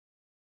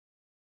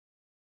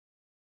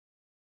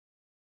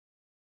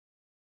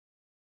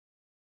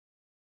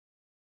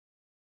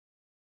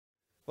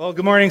Well,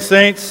 good morning,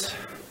 saints.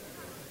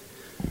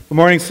 Good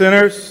morning,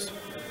 sinners.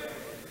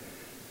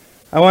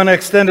 I want to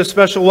extend a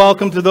special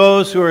welcome to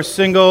those who are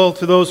single,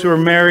 to those who are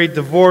married,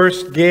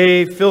 divorced,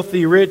 gay,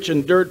 filthy rich,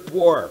 and dirt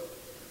poor.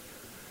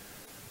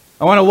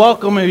 I want to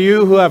welcome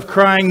you who have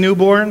crying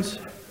newborns,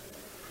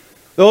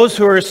 those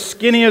who are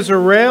skinny as a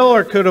rail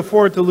or could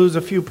afford to lose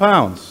a few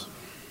pounds.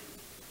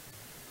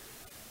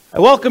 I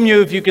welcome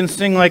you if you can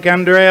sing like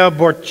Andrea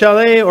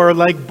Bocelli or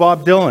like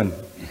Bob Dylan.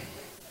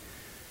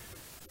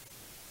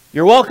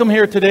 You're welcome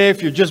here today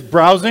if you're just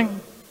browsing,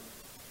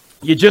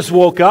 you just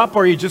woke up,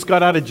 or you just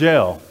got out of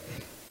jail.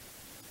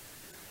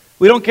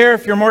 We don't care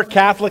if you're more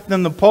Catholic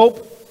than the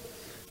Pope,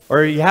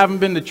 or you haven't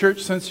been to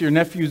church since your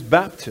nephew's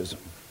baptism.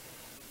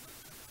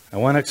 I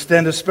want to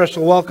extend a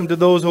special welcome to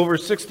those over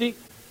 60,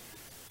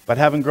 but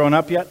haven't grown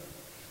up yet.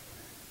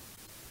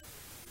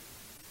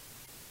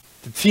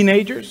 To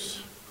teenagers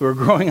who are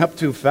growing up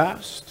too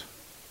fast.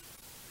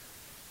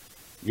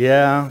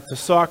 Yeah, to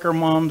soccer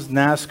moms,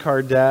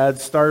 NASCAR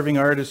dads, starving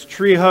artists,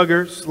 tree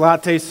huggers,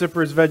 latte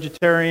sippers,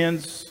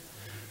 vegetarians,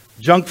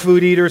 junk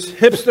food eaters,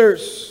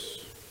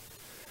 hipsters.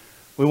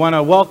 We want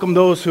to welcome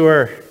those who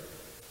are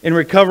in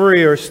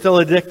recovery or still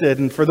addicted.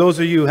 And for those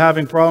of you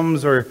having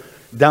problems or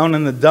down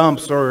in the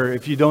dumps, or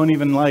if you don't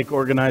even like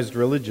organized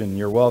religion,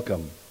 you're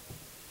welcome.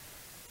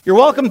 You're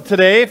welcome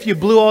today if you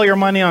blew all your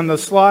money on the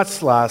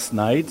slots last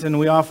night. And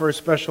we offer a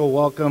special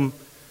welcome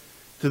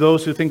to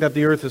those who think that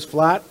the earth is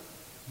flat.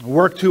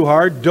 Work too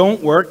hard,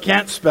 don't work,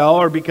 can't spell,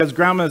 or because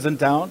grandma's in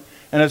town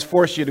and has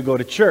forced you to go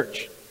to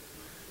church.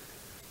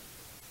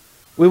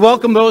 We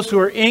welcome those who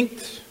are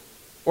inked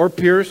or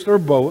pierced or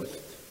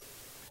both.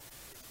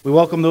 We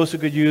welcome those who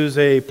could use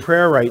a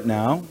prayer right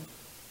now,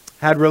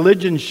 had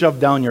religion shoved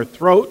down your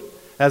throat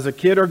as a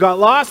kid, or got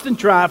lost in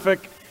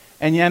traffic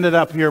and you ended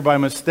up here by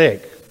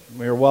mistake.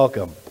 You're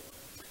welcome.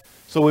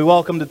 So we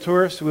welcome the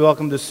tourists, we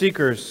welcome the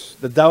seekers,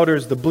 the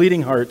doubters, the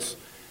bleeding hearts,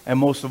 and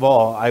most of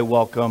all, I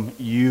welcome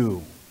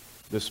you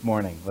this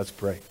morning. Let's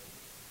pray.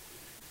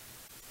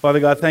 Father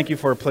God, thank you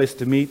for a place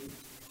to meet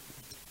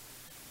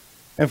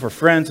and for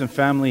friends and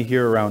family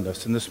here around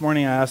us. And this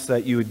morning I ask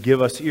that you would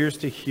give us ears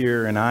to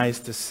hear and eyes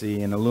to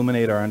see and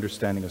illuminate our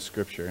understanding of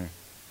Scripture.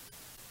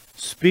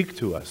 Speak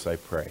to us, I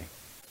pray.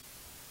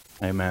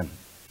 Amen.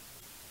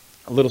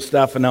 A little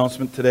staff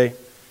announcement today.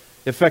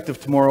 Effective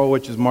tomorrow,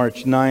 which is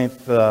March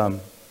 9th,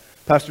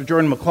 Pastor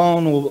Jordan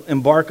McClellan will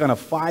embark on a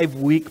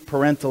 5-week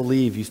parental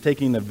leave. He's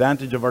taking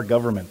advantage of our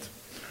government.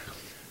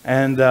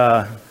 And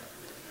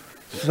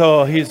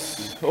so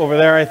he's over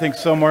there, I think,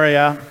 somewhere,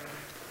 yeah.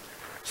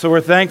 So we're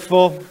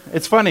thankful.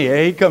 It's funny,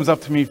 he comes up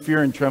to me,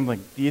 fear and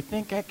trembling. Do you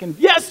think I can?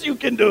 Yes, you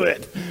can do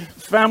it.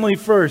 Family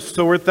first.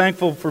 So we're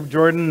thankful for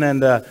Jordan,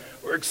 and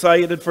we're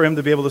excited for him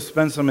to be able to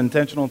spend some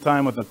intentional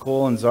time with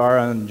Nicole and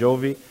Zara and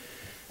Jovi.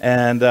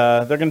 And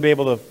they're going to be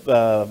able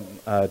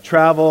to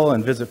travel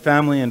and visit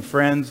family and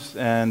friends.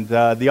 And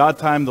the odd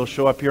time they'll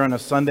show up here on a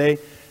Sunday.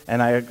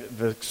 And I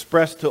have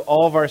expressed to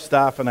all of our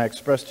staff, and I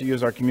express to you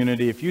as our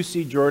community, if you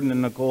see Jordan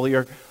and Nicole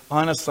here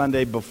on a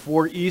Sunday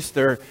before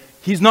Easter,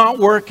 he's not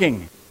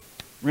working.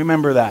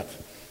 Remember that.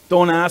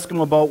 Don't ask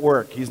him about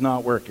work. He's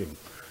not working.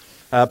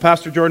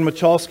 Pastor Jordan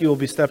Michalski will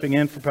be stepping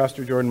in for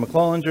Pastor Jordan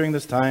McClellan during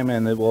this time,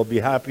 and they will be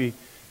happy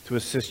to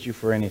assist you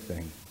for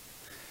anything.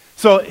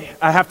 So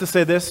I have to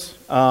say this.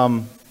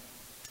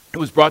 It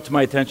was brought to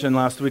my attention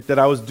last week that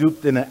I was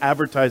duped in an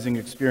advertising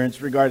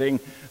experience regarding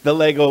the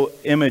Lego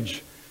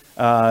image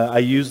I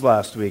used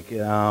last week.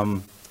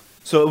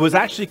 So it was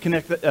actually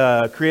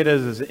created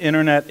as an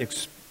internet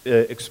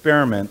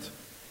experiment.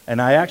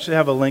 And I actually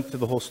have a link to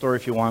the whole story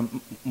if you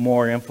want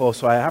more info.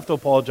 So I have to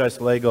apologize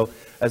to Lego,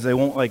 as they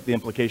won't like the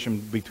implication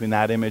between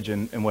that image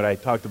and what I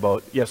talked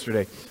about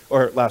yesterday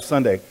or last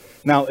Sunday.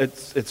 Now,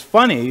 it's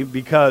funny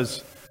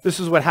because this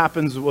is what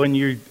happens when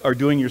you are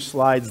doing your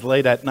slides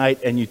late at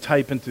night and you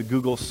type into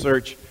Google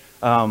search,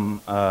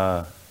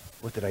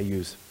 what did I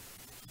use?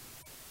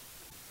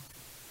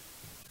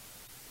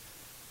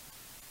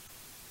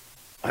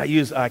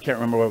 I can't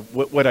remember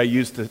what I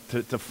used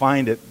to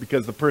find it,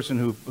 because the person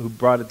who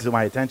brought it to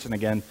my attention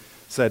again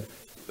said,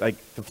 like,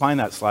 to find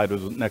that slide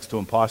was next to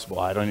impossible.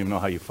 I don't even know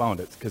how you found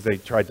it, because they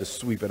tried to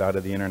sweep it out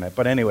of the internet.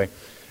 But anyway,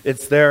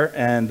 it's there,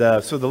 and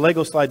so the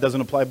Lego slide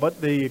doesn't apply, but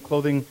the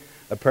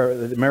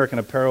the American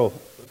Apparel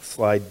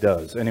slide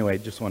does. Anyway,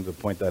 just wanted to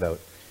point that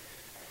out.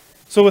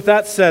 So with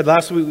that said,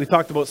 last week we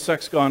talked about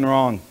sex gone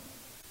wrong.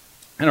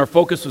 And our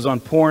focus was on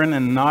porn,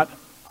 and not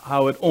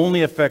how it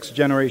only affects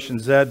Generation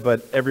Z,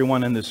 but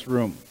everyone in this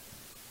room.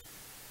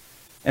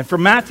 And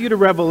from Matthew to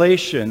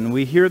Revelation,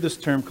 we hear this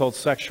term called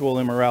sexual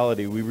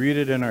immorality. We read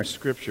it in our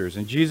scriptures.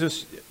 And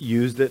Jesus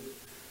used it,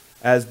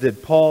 as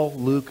did Paul,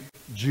 Luke,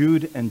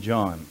 Jude, and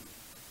John.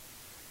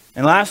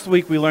 And last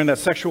week we learned that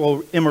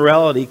sexual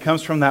immorality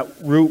comes from that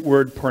root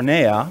word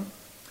porneia,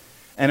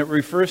 and it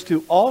refers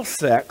to all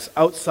sex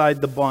outside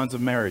the bonds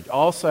of marriage.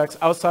 All sex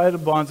outside the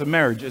bonds of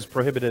marriage is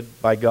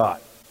prohibited by God.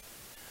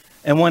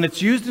 And when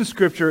it's used in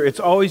Scripture, it's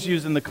always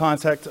used in the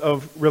context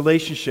of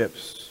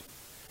relationships.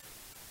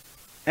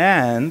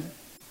 And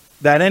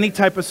that any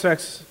type of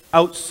sex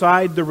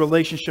outside the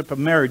relationship of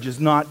marriage is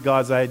not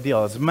God's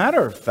ideal. As a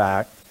matter of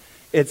fact,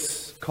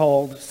 it's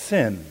called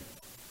sin.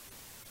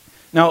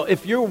 Now,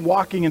 if you're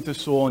walking into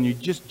Soul and you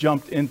just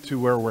jumped into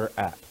where we're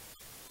at,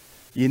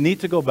 you need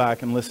to go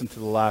back and listen to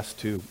the last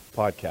two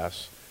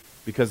podcasts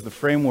because the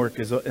framework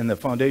and the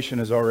foundation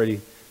has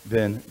already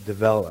been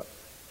developed.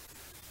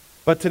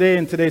 But today,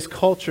 in today's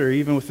culture,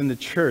 even within the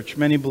church,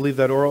 many believe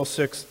that oral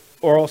sex,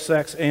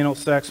 anal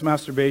sex,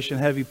 masturbation,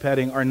 heavy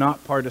petting are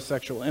not part of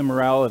sexual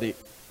immorality,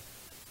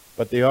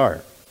 but they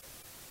are.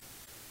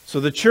 So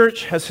the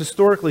church has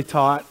historically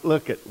taught,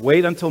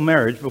 wait until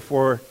marriage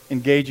before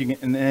engaging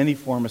in any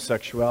form of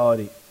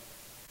sexuality.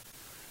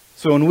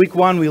 So in week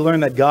 1, we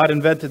learned that God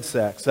invented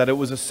sex, that it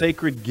was a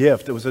sacred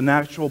gift. It was a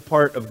natural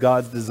part of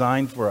God's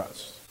design for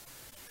us.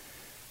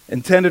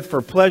 Intended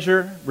for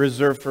pleasure,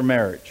 reserved for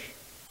marriage.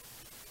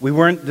 We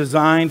weren't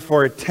designed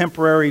for a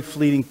temporary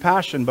fleeting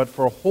passion, but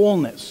for a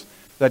wholeness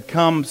that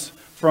comes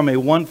from a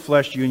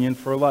one-flesh union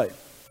for life.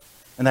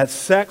 And that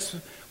sex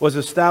was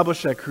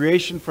established at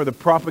creation for the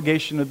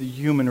propagation of the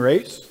human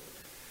race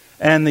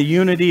and the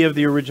unity of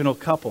the original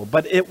couple.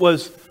 But it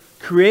was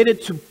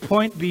created to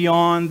point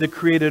beyond the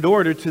created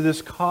order to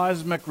this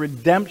cosmic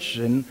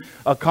redemption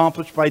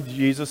accomplished by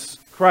Jesus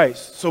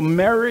Christ. So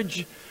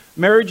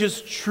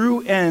marriage's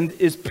true end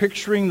is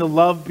picturing the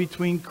love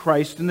between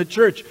Christ and the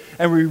church.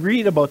 And we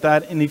read about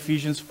that in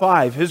Ephesians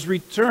 5. His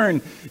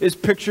return is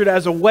pictured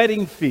as a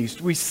wedding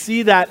feast. We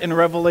see that in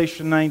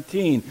Revelation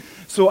 19.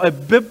 So a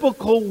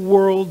biblical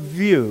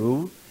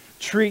worldview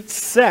treats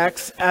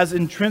sex as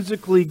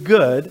intrinsically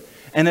good,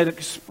 and it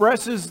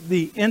expresses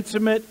the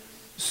intimate,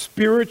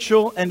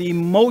 spiritual, and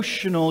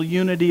emotional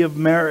unity of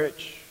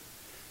marriage.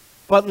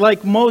 But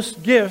like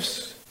most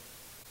gifts,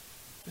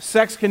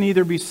 sex can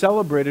either be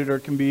celebrated or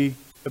can be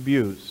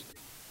abused.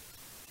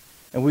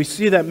 And we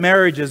see that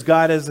marriage, as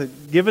God has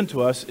given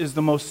to us, is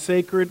the most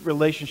sacred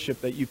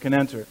relationship that you can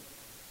enter.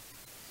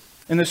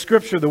 In the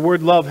scripture, the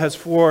word love has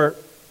 4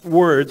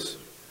 words.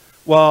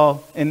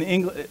 Well, in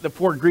English, the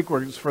 4 Greek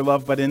words for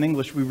love, but in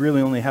English we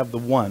really only have the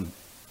 1.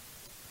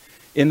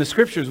 In the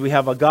scriptures we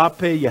have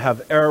agape, you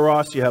have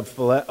eros, you have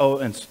phileo,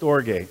 and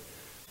storge.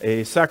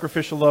 A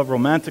sacrificial love,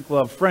 romantic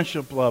love,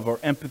 friendship love, or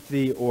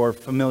empathy, or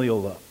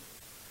familial love.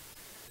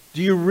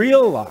 Do you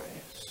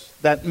realize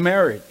that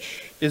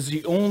marriage is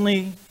the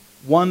only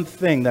one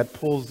thing that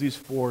pulls these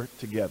 4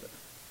 together?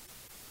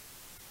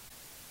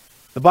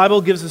 The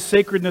Bible gives the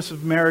sacredness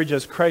of marriage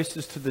as Christ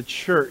is to the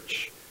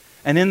church.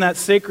 And in that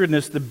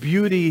sacredness, the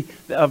beauty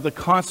of the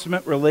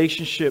consummate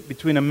relationship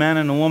between a man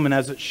and a woman,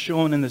 as it's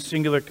shown in the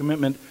singular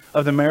commitment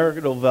of the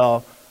marital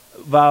vow,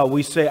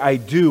 we say, I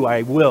do,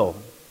 I will.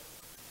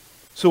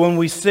 So when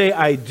we say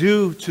I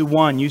do to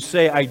one, you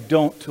say I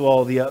don't to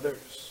all the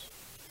others.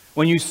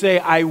 When you say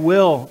I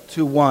will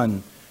to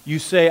one, you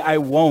say I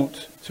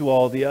won't to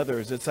all the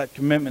others. It's that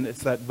commitment,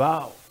 it's that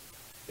vow.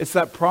 It's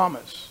that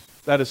promise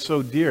that is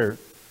so dear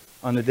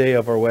on the day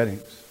of our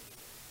weddings.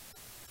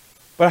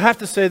 But I have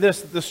to say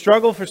this, the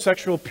struggle for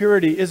sexual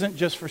purity isn't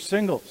just for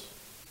singles.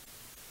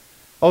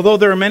 Although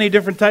there are many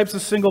different types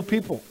of single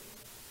people.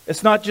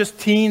 It's not just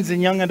teens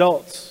and young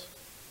adults.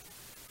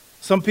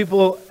 Some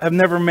people have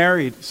never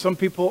married. Some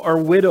people are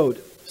widowed,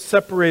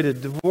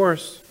 separated,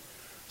 divorced.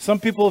 Some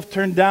people have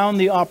turned down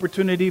the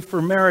opportunity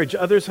for marriage.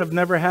 Others have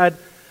never had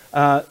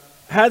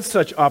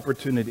such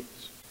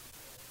opportunities.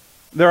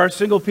 There are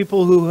single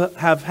people who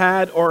have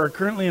had or are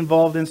currently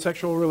involved in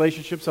sexual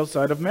relationships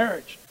outside of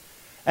marriage.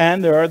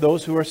 And there are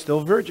those who are still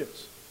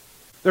virgins.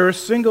 There are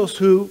singles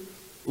who,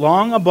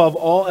 long above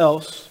all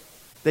else,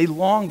 they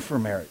long for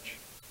marriage.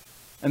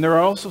 And there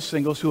are also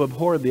singles who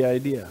abhor the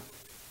idea.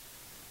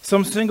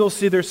 Some singles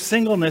see their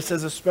singleness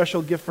as a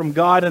special gift from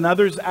God, and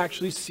others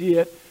actually see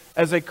it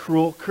as a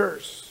cruel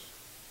curse.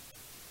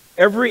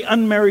 Every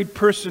unmarried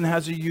person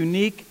has a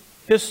unique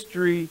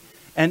history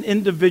and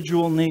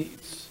individual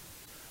needs.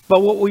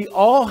 But what we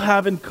all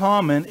have in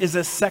common is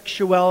a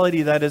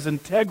sexuality that is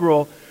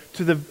integral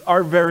to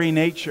our very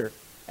nature.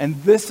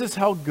 And this is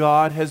how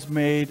God has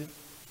made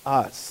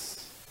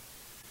us.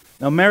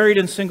 Now, married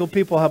and single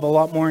people have a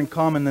lot more in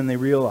common than they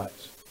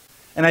realize.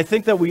 And I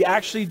think that we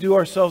actually do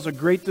ourselves a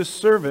great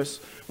disservice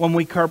when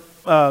we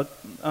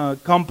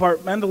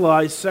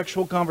compartmentalize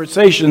sexual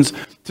conversations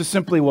to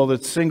simply, well,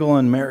 it's single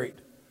and married.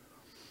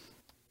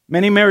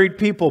 Many married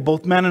people,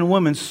 both men and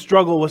women,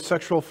 struggle with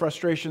sexual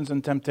frustrations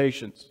and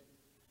temptations.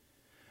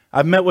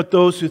 I've met with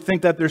those who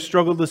think that their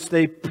struggle to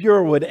stay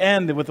pure would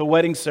end with a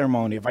wedding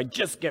ceremony if I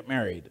just get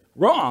married.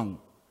 Wrong.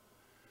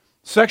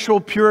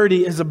 Sexual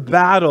purity is a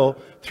battle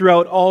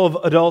throughout all of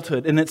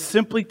adulthood, and it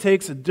simply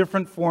takes a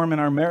different form in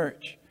our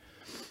marriage.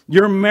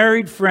 Your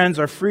married friends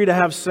are free to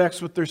have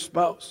sex with their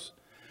spouse,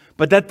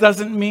 but that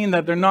doesn't mean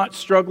that they're not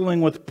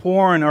struggling with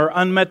porn or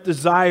unmet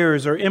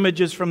desires or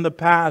images from the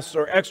past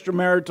or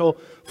extramarital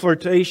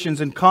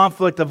flirtations and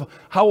conflict of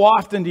how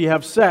often do you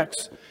have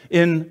sex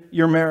in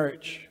your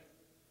marriage.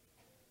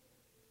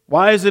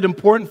 Why is it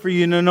important for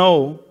you to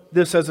know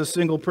this as a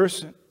single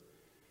person?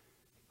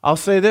 I'll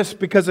say this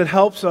because it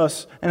helps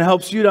us and it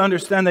helps you to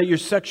understand that your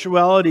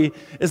sexuality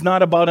is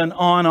not about an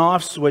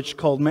on-off switch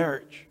called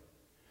marriage.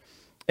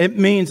 It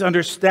means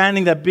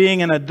understanding that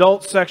being an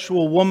adult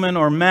sexual woman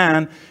or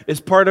man is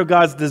part of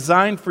God's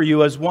design for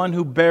you as one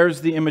who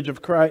bears the image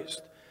of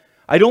Christ.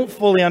 I don't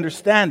fully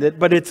understand it,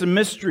 but it's a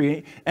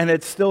mystery and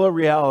it's still a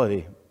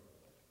reality.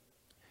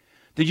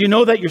 Did you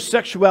know that your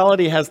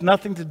sexuality has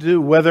nothing to do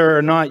whether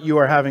or not you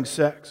are having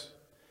sex?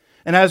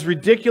 And as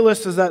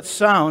ridiculous as that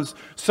sounds,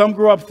 some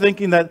grow up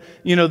thinking that,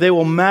 they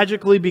will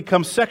magically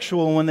become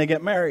sexual when they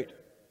get married.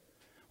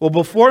 Well,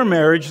 before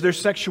marriage, their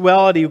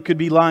sexuality could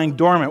be lying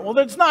dormant. Well,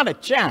 there's not a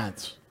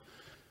chance.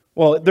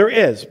 Well, there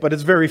is, but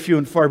it's very few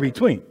and far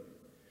between.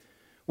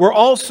 We're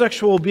all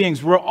sexual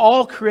beings. We're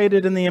all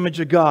created in the image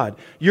of God.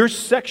 Your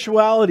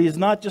sexuality is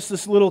not just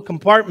this little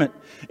compartment.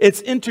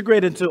 It's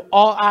integrated into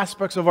all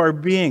aspects of our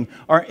being,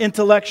 our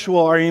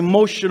intellectual, our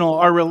emotional,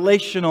 our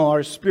relational,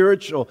 our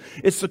spiritual.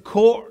 It's a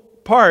core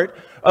part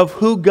of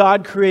who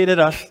God created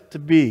us to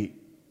be.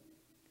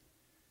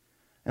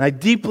 And I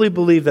deeply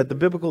believe that the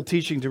biblical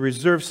teaching to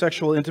reserve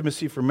sexual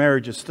intimacy for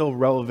marriage is still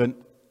relevant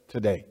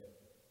today.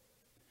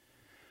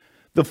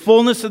 The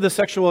fullness of the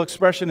sexual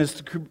expression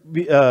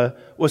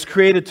was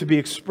created to be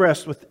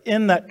expressed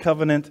within that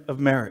covenant of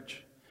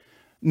marriage.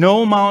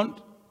 No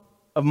amount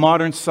of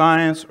modern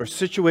science or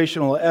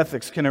situational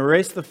ethics can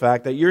erase the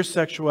fact that your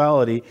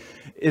sexuality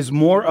is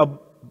more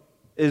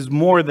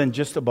than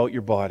just about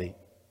your body.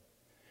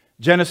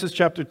 Genesis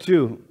chapter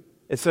 2,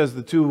 it says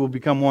the two will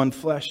become one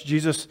flesh.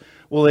 Jesus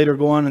will later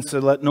go on and say,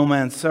 let no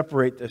man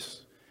separate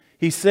this.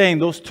 He's saying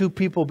those two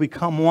people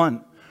become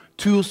one.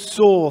 Two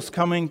souls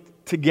coming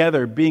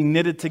together, being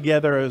knitted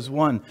together as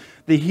one.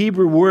 The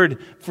Hebrew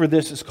word for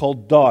this is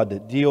called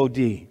dod,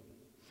 D-O-D.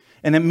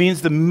 And it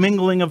means the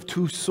mingling of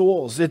two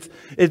souls.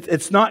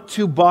 It's not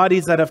two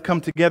bodies that have come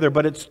together,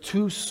 but it's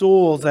two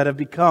souls that have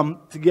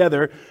become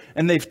together,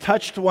 and they've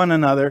touched one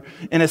another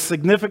in a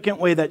significant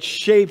way that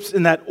shapes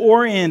and that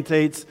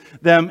orientates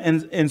them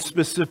in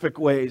specific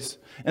ways.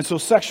 And so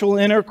sexual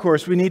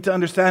intercourse, we need to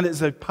understand,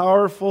 is a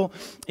powerful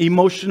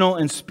emotional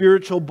and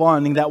spiritual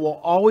bonding that will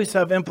always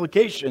have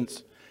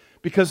implications,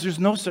 because there's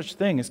no such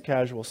thing as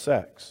casual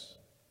sex.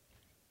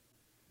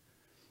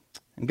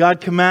 And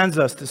God commands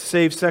us to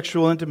save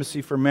sexual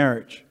intimacy for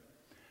marriage.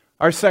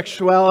 Our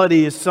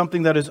sexuality is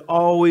something that is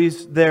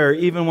always there,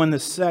 even when the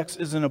sex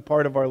isn't a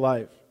part of our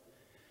life.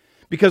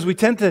 Because we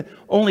tend to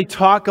only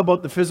talk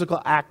about the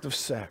physical act of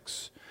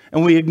sex.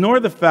 And we ignore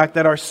the fact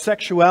that our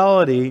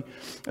sexuality,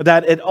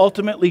 that it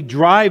ultimately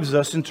drives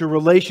us into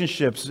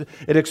relationships.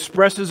 It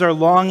expresses our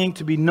longing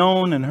to be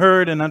known and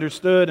heard and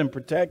understood and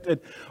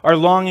protected. Our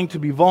longing to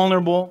be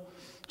vulnerable,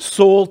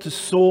 soul to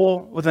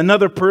soul with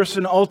another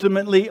person,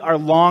 ultimately our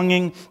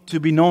longing to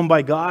be known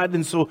by God.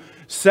 And so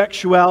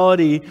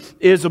sexuality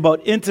is about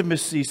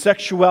intimacy.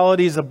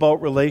 Sexuality is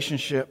about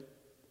relationship.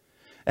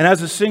 And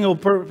as a single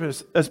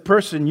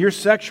person, your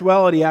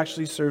sexuality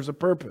actually serves a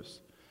purpose.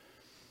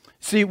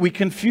 See, we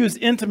confuse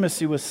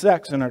intimacy with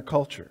sex in our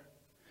culture.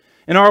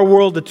 In our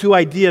world, the two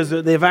ideas,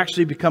 they've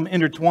actually become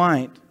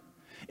intertwined.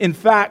 In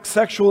fact,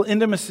 sexual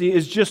intimacy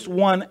is just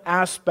one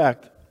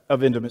aspect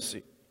of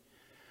intimacy.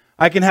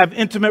 I can have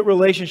intimate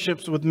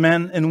relationships with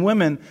men and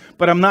women,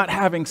 but I'm not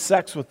having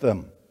sex with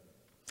them.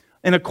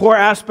 And a core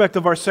aspect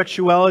of our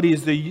sexuality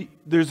is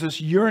there's this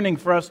yearning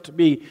for us to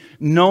be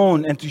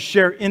known and to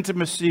share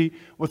intimacy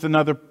with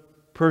another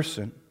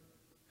person.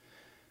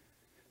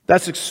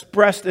 That's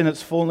expressed in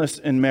its fullness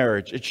in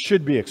marriage. It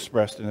should be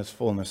expressed in its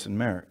fullness in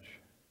marriage.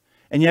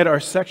 And yet our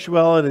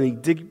sexuality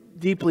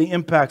deeply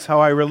impacts how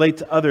I relate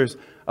to others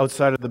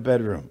outside of the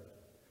bedroom.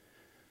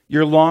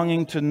 You're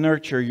longing to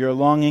nurture, you're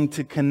longing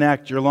to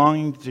connect, you're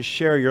longing to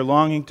share, you're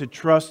longing to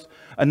trust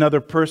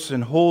another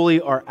person. Wholly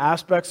are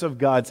aspects of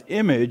God's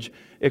image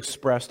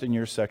expressed in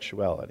your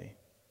sexuality.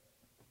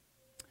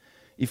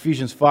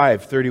 Ephesians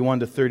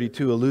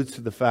 5:31-32 alludes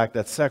to the fact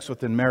that sex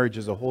within marriage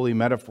is a holy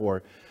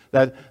metaphor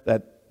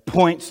that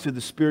points to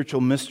the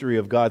spiritual mystery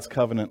of God's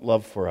covenant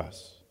love for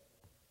us.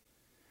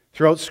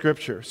 Throughout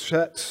Scripture,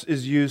 sex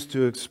is used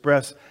to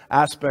express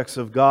aspects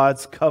of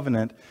God's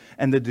covenant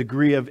and the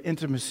degree of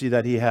intimacy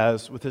that He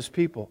has with His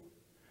people.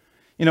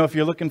 You know, if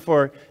you're looking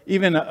for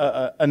even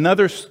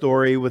another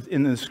story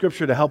within the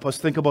Scripture to help us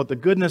think about the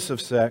goodness of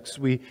sex,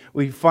 we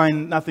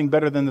find nothing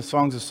better than the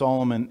Songs of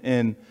Solomon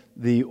in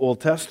the Old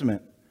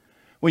Testament.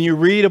 When you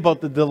read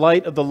about the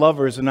delight of the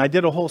lovers, and I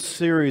did a whole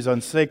series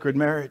on sacred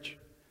marriage,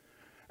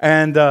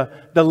 and the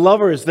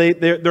lovers,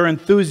 they're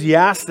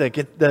enthusiastic.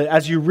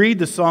 As you read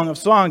the Song of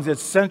Songs,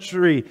 it's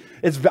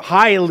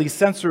highly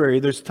sensory.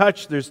 There's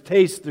touch, there's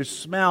taste, there's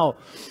smell.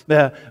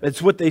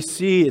 It's what they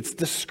see. It's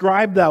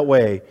described that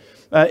way.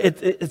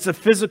 It's a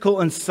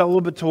physical and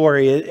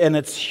celebratory, and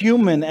it's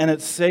human and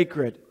it's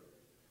sacred.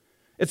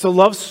 It's a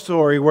love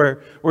story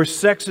where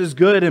sex is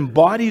good and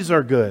bodies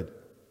are good.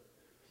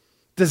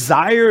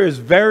 Desire is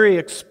very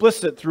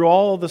explicit through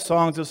all of the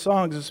Songs of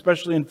Songs,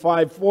 especially in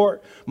 5:4.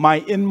 My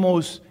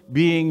inmost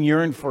being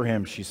yearned for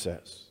him, she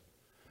says.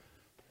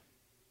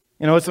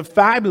 You know, it's a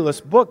fabulous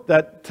book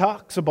that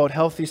talks about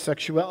healthy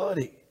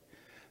sexuality.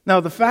 Now,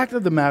 the fact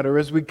of the matter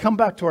is we come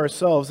back to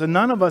ourselves, and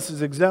none of us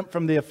is exempt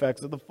from the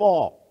effects of the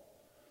fall.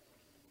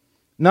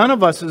 None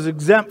of us is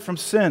exempt from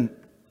sin.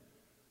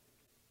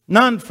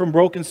 None from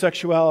broken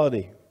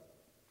sexuality.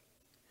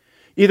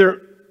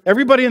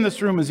 Everybody in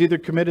this room has either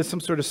committed some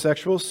sort of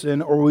sexual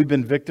sin, or we've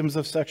been victims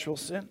of sexual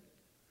sin.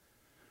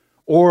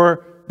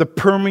 Or the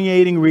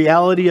permeating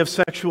reality of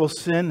sexual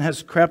sin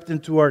has crept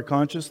into our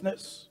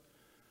consciousness.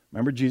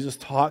 Remember, Jesus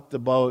talked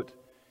about,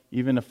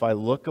 even if I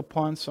look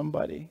upon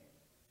somebody,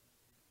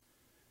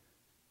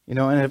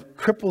 and it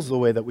cripples the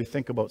way that we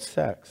think about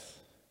sex.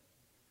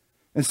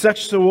 And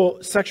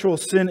sexual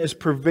sin is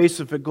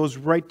pervasive. It goes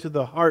right to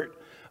the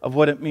heart of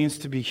what it means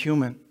to be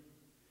human.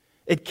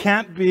 It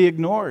can't be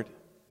ignored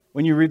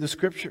when you read the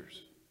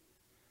Scriptures.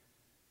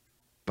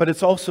 But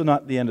it's also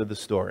not the end of the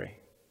story.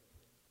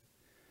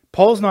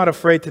 Paul's not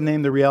afraid to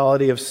name the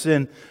reality of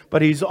sin,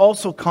 but he's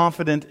also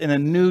confident in a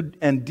new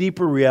and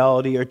deeper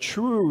reality, a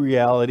truer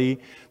reality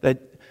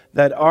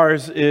that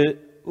ours is,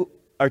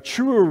 a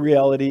truer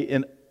reality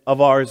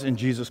of ours in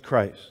Jesus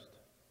Christ.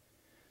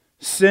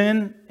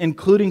 Sin,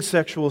 including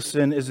sexual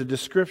sin, is a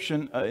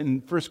description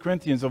in 1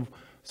 Corinthians of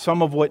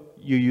some of what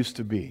you used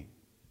to be.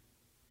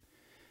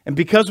 And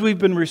because we've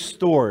been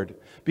restored,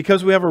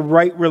 because we have a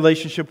right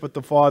relationship with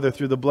the Father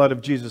through the blood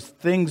of Jesus,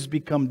 things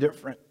become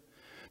different.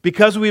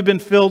 Because we've been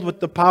filled with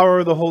the power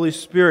of the Holy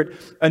Spirit,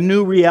 a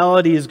new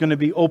reality is going to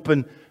be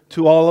open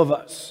to all of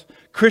us.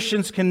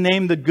 Christians can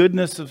name the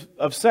goodness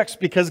of sex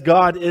because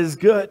God is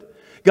good.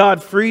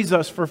 God frees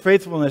us for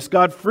faithfulness.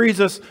 God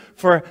frees us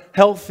for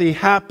healthy,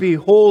 happy,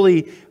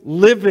 holy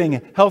living.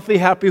 Healthy,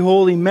 happy,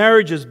 holy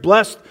marriages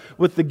blessed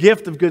with the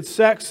gift of good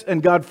sex.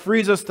 And God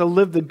frees us to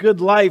live the good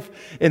life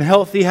in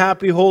healthy,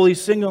 happy, holy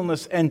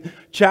singleness and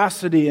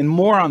chastity. And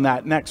more on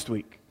that next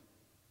week.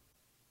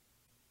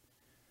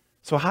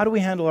 So how do we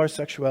handle our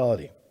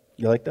sexuality?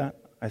 You like that?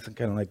 I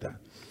kind of like that.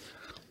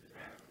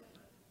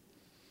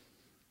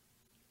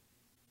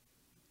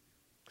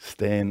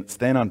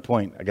 Staying on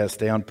point. I got to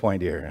stay on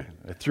point here.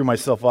 I threw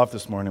myself off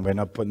this morning by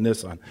not putting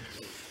this on.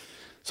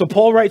 So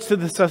Paul writes to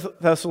the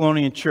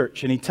Thessalonian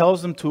church, and he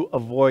tells them to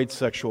avoid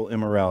sexual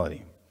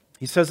immorality.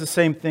 He says the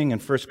same thing in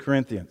 1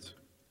 Corinthians.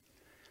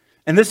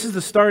 And this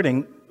is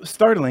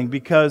startling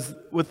because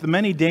with the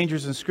many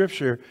dangers in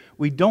Scripture,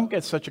 we don't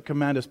get such a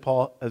command as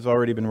Paul has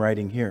already been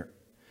writing here.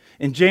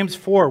 In James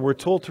 4, we're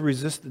told to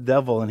resist the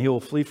devil and he will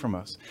flee from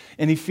us.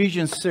 In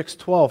Ephesians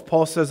 6:12,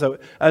 Paul says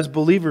that as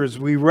believers,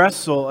 we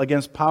wrestle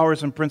against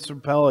powers and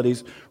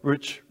principalities,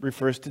 which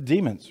refers to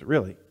demons,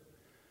 really.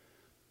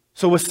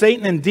 So with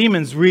Satan and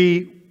demons,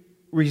 we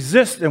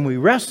resist and we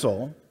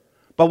wrestle.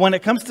 But when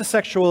it comes to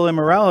sexual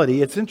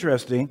immorality, it's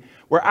interesting.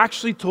 We're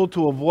actually told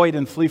to avoid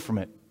and flee from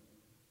it.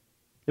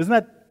 Isn't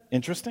that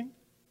interesting?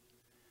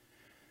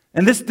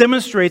 And this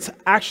demonstrates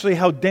actually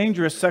how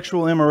dangerous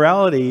sexual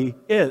immorality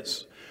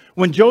is.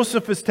 When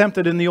Joseph is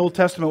tempted in the Old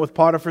Testament with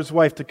Potiphar's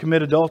wife to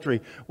commit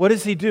adultery, what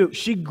does he do?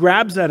 She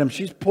grabs at him.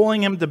 She's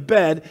pulling him to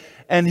bed,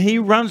 and he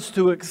runs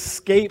to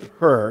escape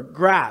her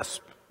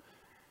grasp.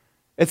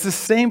 It's the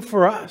same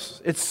for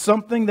us. It's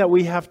something that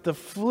we have to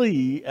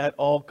flee at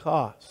all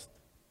costs.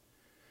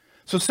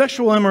 So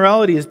sexual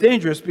immorality is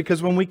dangerous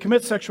because when we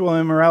commit sexual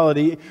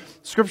immorality,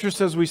 Scripture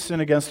says we sin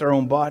against our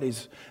own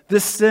bodies.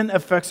 This sin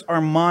affects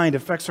our mind,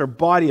 affects our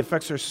body,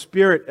 affects our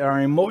spirit,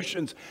 our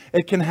emotions.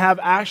 It can have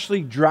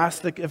actually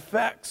drastic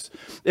effects.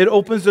 It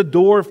opens the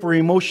door for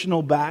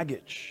emotional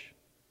baggage.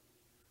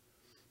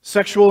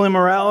 Sexual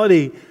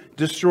immorality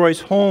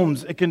destroys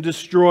homes. It can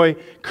destroy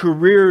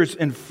careers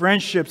and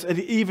friendships. It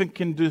even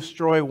can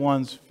destroy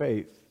one's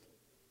faith.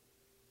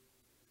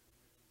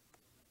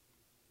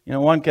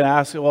 One can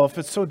ask, well, if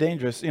it's so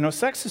dangerous,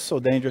 sex is so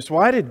dangerous,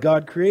 why did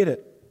God create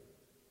it?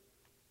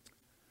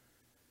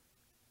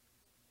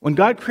 When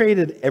God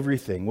created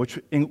everything, which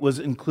was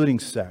including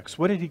sex,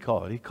 what did He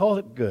call it? He called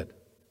it good.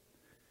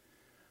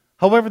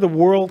 However, the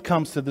world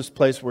comes to this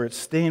place where it's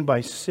stained by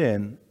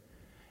sin,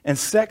 and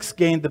sex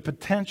gained the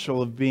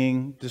potential of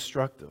being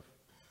destructive.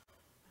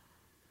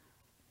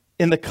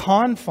 In the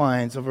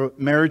confines of a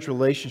marriage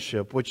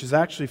relationship, which is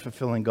actually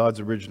fulfilling God's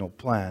original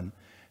plan,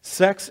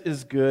 sex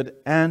is good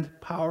and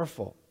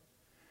powerful.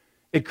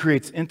 It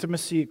creates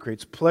intimacy, it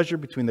creates pleasure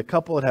between the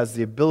couple, it has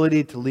the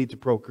ability to lead to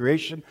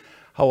procreation.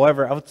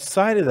 However,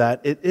 outside of that,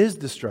 it is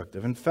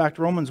destructive. In fact,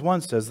 Romans 1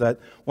 says that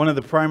one of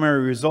the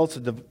primary results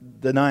of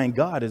denying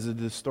God is a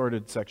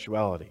distorted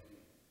sexuality.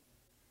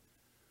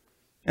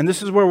 And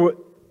this is where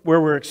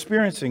we're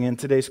experiencing in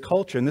today's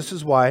culture, and this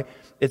is why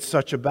it's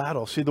such a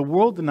battle. See, the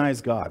world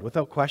denies God,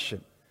 without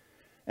question.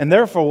 And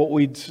therefore, what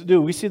we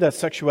do, we see that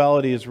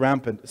sexuality is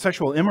rampant.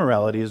 Sexual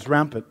immorality is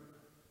rampant.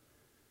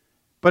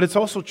 But it's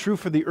also true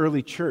for the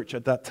early church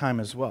at that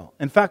time as well.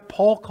 In fact,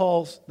 Paul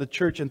calls the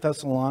church in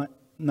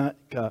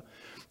Thessalonica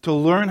to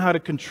learn how to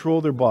control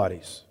their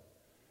bodies.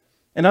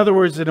 In other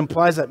words, it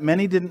implies that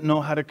many didn't know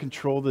how to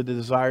control the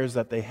desires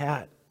that they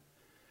had.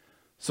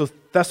 So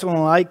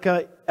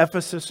Thessalonica,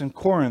 Ephesus, and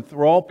Corinth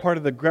were all part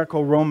of the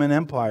Greco-Roman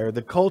Empire,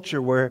 the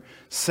culture where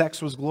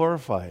sex was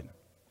glorified.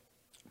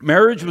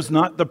 Marriage was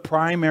not the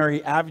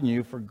primary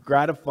avenue for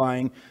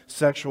gratifying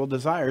sexual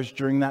desires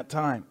during that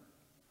time.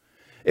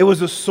 It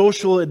was a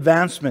social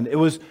advancement. It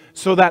was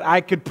so that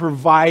I could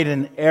provide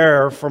an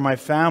heir for my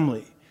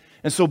family.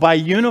 And so by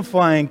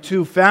unifying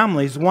two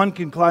families, one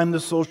can climb the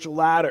social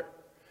ladder.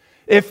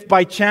 If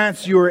by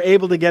chance you were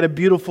able to get a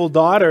beautiful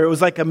daughter, it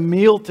was like a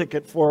meal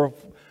ticket for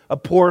a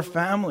poor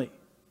family.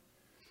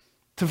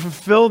 To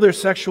fulfill their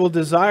sexual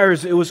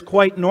desires, it was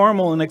quite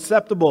normal and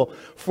acceptable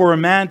for a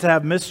man to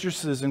have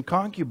mistresses and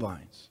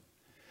concubines.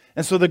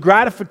 And so the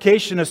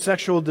gratification of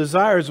sexual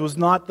desires was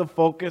not the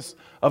focus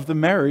of the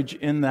marriage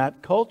in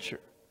that culture.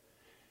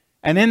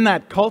 And in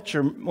that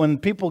culture, when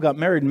people got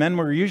married, men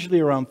were usually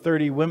around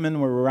 30, women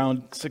were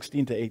around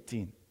 16 to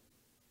 18.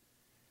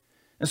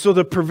 And so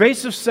the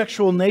pervasive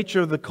sexual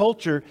nature of the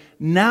culture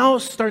now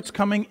starts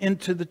coming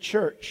into the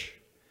church.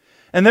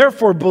 And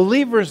therefore,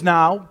 believers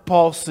now,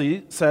 Paul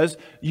says,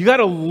 you got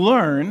to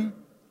learn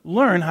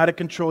how to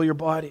control your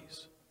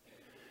bodies.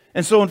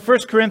 And so in 1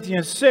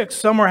 Corinthians 6,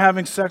 some are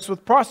having sex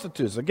with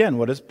prostitutes. Again,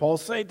 what does Paul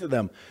say to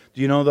them?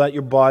 Do you know that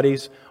your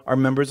bodies are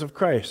members of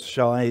Christ?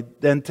 Shall I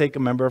then take a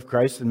member of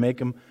Christ and make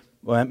them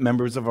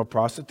members of a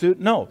prostitute?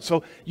 No.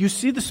 So you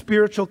see the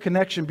spiritual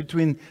connection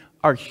between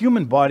our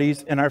human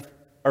bodies and our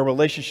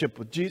relationship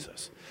with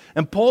Jesus.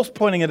 And Paul's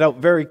pointing it out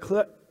very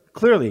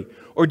clearly.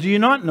 Or do you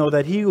not know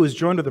that he who is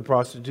joined to the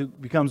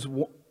prostitute becomes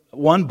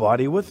one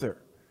body with her?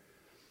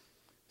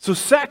 So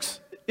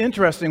sex,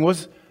 interesting,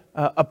 was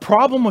a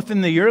problem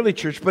within the early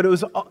church, but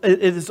it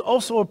is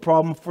also a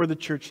problem for the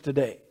church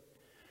today.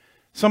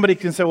 Somebody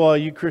can say, well,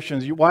 you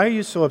Christians, why are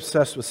you so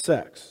obsessed with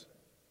sex?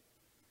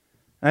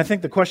 And I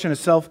think the question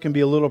itself can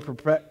be a little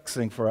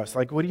perplexing for us.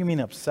 Like, what do you mean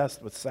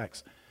obsessed with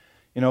sex?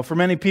 You know, for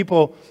many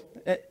people,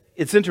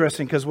 it's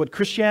interesting because what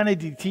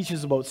Christianity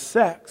teaches about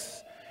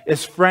sex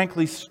is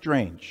frankly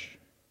strange.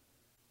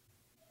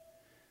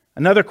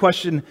 Another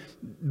question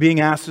being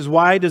asked is,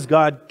 why does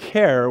God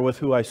care with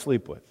who I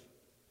sleep with?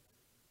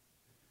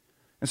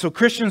 And so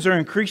Christians are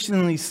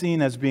increasingly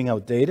seen as being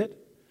outdated,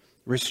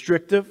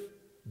 restrictive,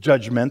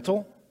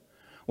 judgmental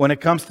when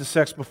it comes to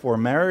sex before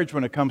marriage,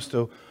 when it comes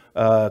to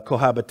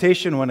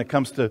cohabitation, when it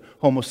comes to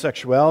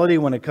homosexuality,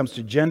 when it comes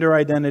to gender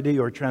identity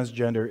or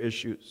transgender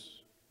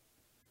issues.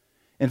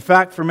 In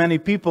fact, for many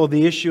people,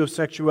 the issue of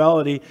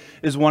sexuality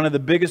is one of the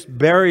biggest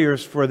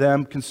barriers for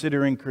them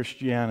considering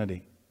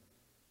Christianity.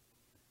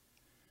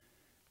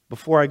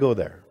 Before I go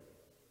there,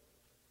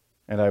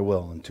 and I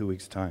will in 2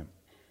 weeks' time,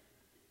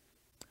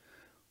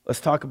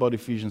 let's talk about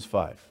Ephesians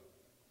 5.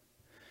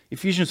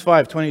 Ephesians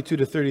 5, 22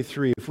 to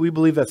 33. If we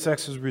believe that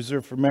sex is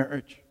reserved for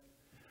marriage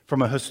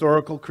from a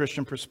historical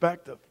Christian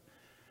perspective,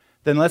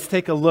 then let's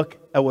take a look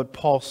at what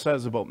Paul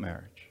says about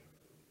marriage.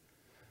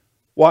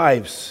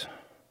 Wives,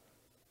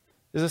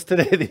 this is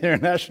today the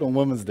International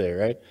Women's Day,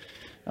 right?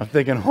 I'm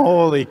thinking,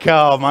 holy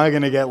cow, am I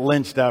going to get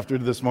lynched after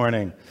this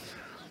morning?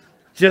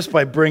 Just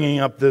by bringing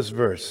up this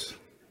verse.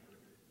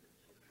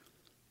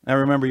 Now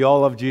remember, you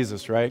all love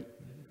Jesus, right?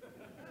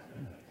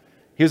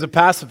 He was a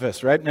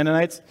pacifist, right,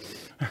 Mennonites?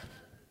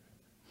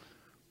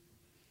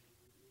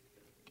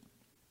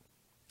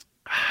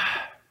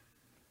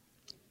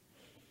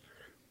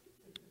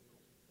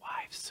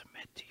 Wives,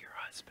 submit to your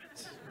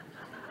husbands.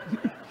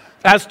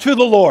 As to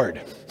the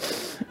Lord.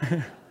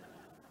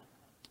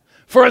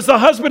 For as the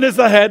husband is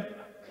the head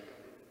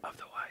of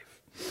the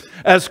wife,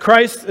 as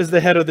Christ is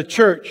the head of the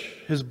church,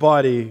 his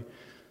body,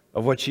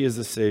 of which he is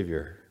the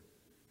Savior.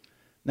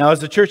 Now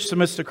as the church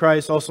submits to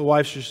Christ, also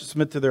wives should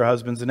submit to their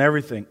husbands in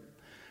everything.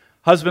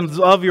 Husbands,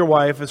 love your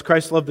wife as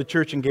Christ loved the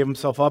church and gave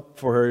himself up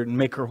for her and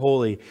make her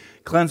holy,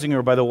 cleansing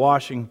her by the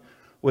washing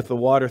with the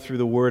water through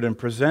the word, and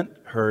present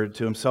her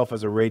to himself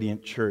as a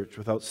radiant church,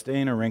 without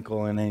stain or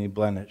wrinkle and any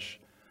blemish,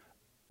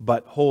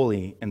 but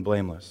holy and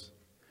blameless.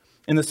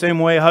 In the same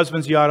way,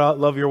 husbands, you ought to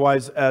love your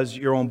wives as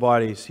your own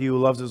bodies. He who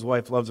loves his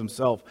wife loves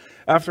himself.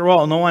 After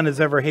all, no one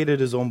has ever hated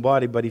his own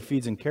body, but he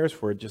feeds and cares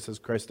for it, just as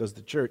Christ does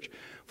the church.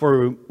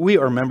 For we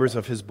are members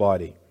of his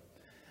body.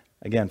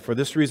 Again, for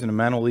this reason, a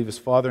man will leave his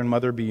father and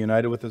mother, be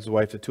united with his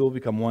wife. The two will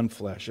become one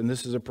flesh. And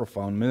this is a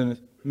profound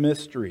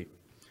mystery.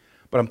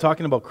 But I'm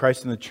talking about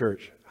Christ and the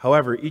church.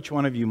 However, each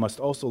one of you must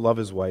also love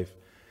his wife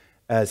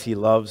as he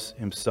loves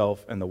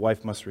himself, and the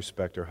wife must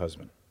respect her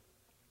husband.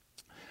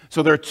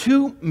 So there are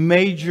two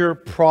major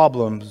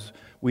problems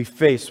we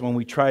face when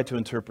we try to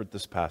interpret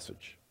this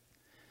passage.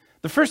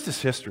 The first is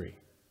history.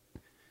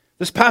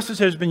 This passage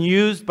has been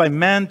used by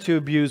men to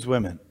abuse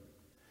women.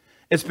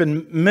 It's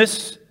been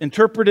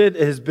misinterpreted,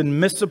 it has been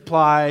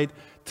misapplied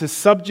to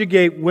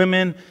subjugate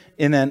women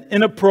in an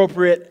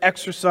inappropriate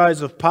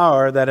exercise of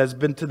power that has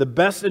been to the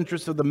best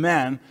interest of the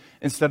man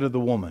instead of the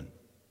woman.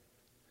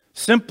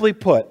 Simply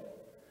put,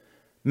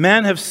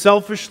 men have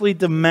selfishly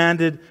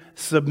demanded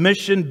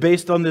submission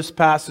based on this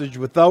passage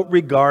without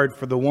regard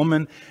for the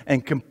woman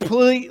and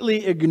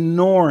completely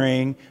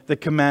ignoring the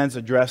commands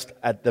addressed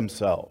at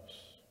themselves.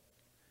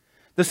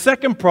 The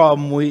second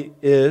problem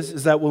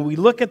is that when we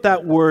look at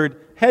that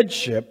word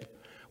headship,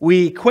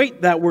 we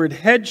equate that word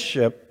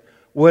headship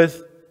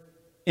with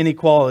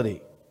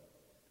inequality.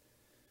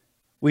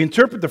 We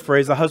interpret the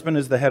phrase, the husband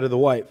is the head of the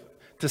wife,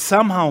 to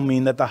somehow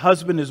mean that the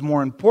husband is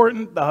more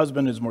important, the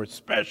husband is more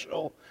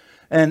special,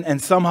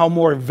 and somehow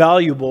more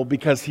valuable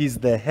because he's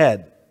the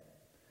head.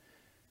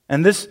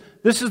 And this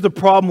is the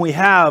problem we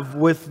have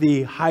with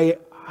the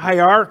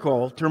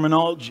hierarchical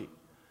terminology.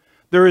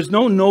 There is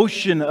no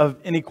notion of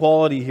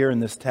inequality here in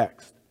this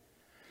text.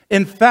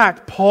 In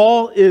fact,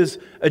 Paul is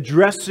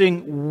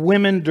addressing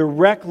women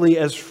directly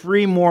as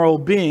free moral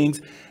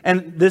beings,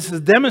 and this is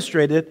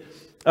demonstrated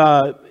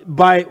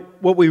by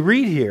what we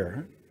read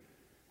here.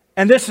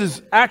 And this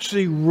is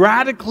actually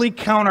radically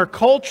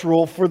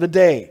countercultural for the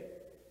day.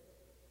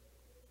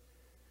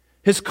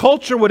 His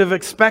culture would have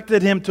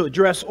expected him to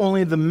address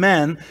only the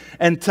men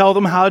and tell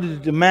them how to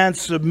demand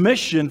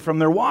submission from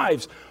their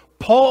wives.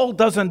 Paul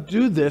doesn't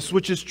do this,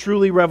 which is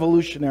truly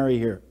revolutionary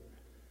here.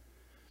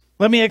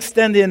 Let me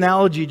extend the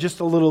analogy just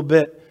a little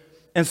bit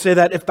and say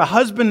that if the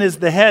husband is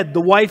the head,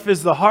 the wife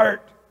is the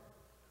heart.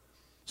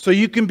 So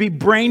you can be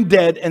brain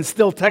dead and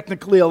still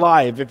technically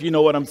alive, if you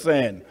know what I'm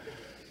saying.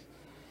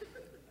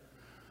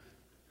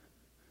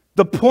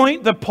 The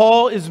point that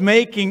Paul is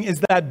making is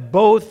that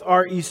both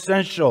are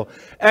essential.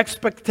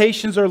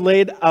 Expectations are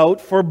laid out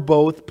for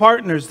both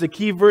partners. The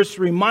key verse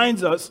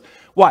reminds us,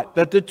 what?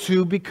 That the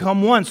two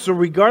become one. So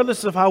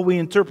regardless of how we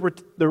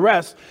interpret the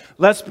rest,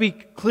 let's be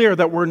clear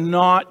that we're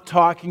not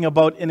talking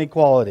about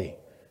inequality.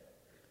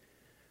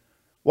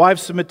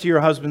 Wives, submit to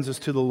your husbands as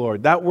to the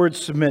Lord. That word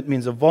submit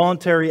means a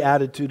voluntary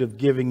attitude of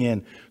giving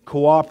in,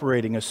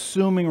 cooperating,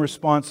 assuming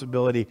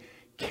responsibility,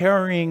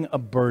 carrying a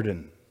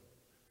burden.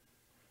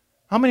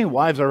 How many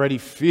wives already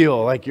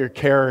feel like you're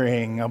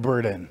carrying a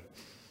burden?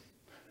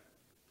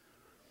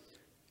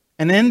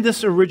 And in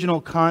this original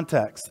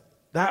context,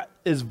 that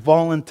is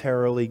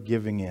voluntarily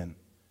giving in,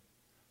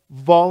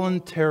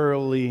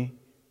 voluntarily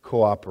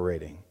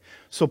cooperating.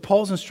 So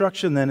Paul's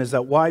instruction then is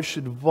that wives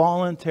should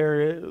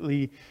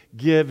voluntarily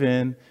give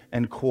in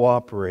and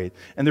cooperate.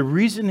 And the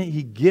reason that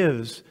he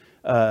gives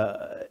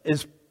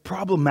is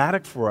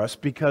problematic for us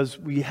because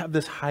we have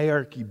this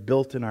hierarchy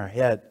built in our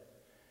head.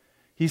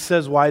 He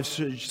says wives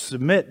should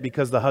submit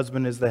because the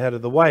husband is the head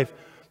of the wife.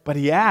 But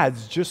he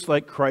adds, just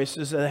like Christ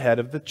is the head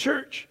of the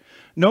church.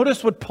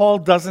 Notice what Paul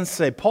doesn't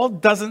say. Paul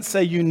doesn't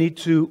say you need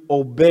to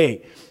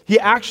obey. He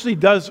actually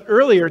does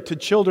earlier to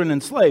children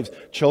and slaves.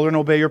 Children,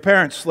 obey your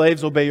parents.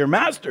 Slaves, obey your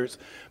masters.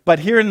 But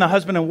here in the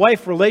husband and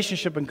wife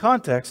relationship and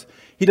context,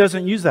 he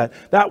doesn't use that.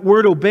 That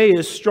word obey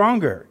is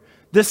stronger.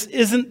 This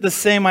isn't the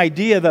same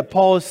idea that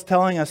Paul is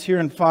telling us here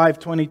in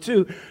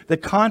 5:22. The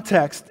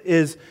context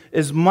is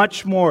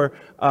much more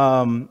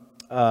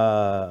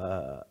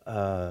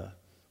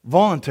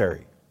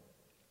voluntary.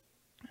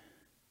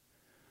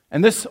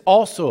 And this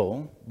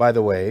also, by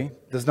the way,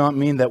 does not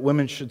mean that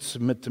women should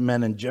submit to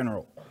men in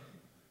general.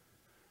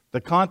 The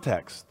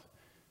context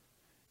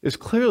is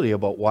clearly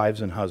about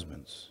wives and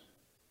husbands.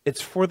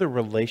 It's for the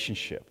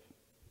relationship.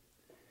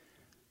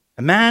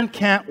 A man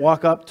can't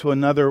walk up to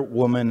another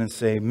woman and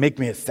say, "Make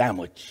me a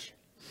sandwich."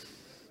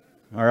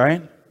 All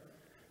right?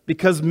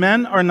 Because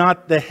men are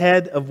not the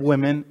head of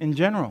women in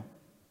general.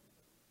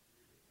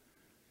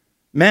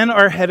 Men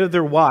are head of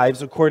their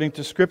wives according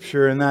to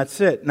Scripture, and that's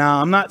it. Now,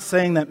 I'm not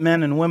saying that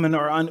men and women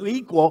are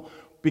unequal,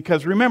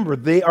 because remember,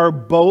 they are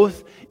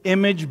both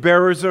image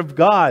bearers of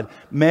God.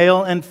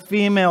 Male and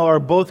female are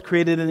both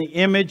created in the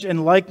image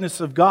and likeness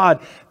of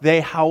God.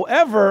 They,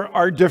 however,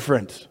 are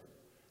different.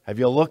 Have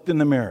you looked in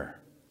the mirror?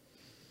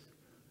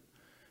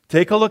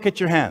 Take a look at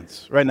your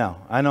hands right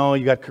now. I know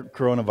you got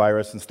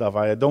coronavirus and stuff.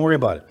 Don't worry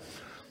about it.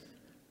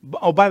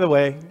 Oh, by the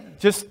way,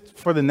 just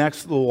for the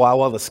next little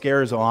while the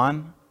scare is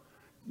on,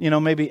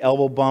 maybe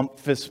elbow bump,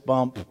 fist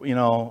bump,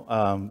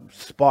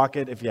 spock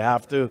it if you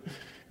have to.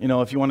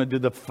 If you want to do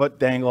the foot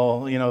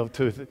dangle,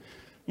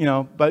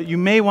 but you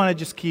may want to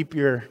just keep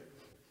your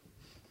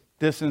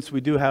distance.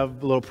 We do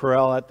have a little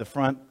Perel at the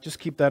front. Just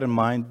keep that in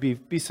mind.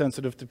 Be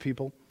sensitive to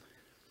people.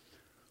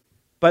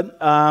 But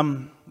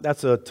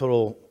that's a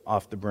total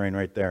off the brain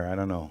right there. I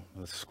don't know.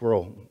 A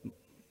squirrel.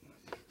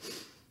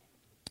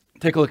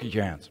 Take a look at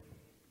your hands.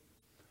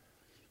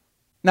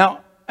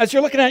 Now, as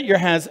you're looking at your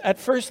hands, at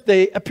first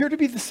they appear to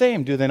be the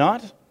same, do they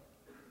not?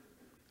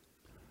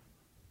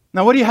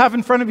 Now, what do you have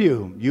in front of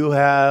you? You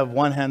have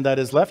one hand that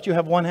is left. You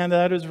have one hand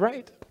that is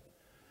right.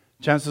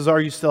 Chances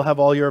are you still have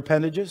all your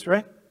appendages,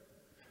 right?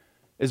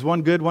 Is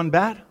one good, one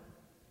bad?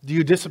 Do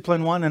you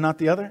discipline one and not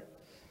the other?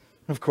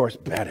 Of course,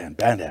 bad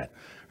hand,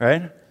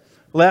 right?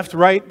 Left,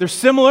 right, they're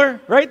similar,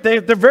 right?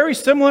 They're very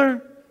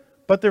similar,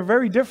 but they're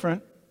very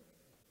different,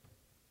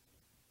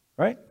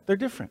 right? They're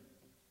different.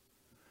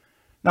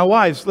 Now,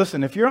 wives,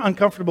 listen, if you're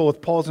uncomfortable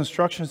with Paul's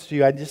instructions to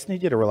you, I just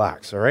need you to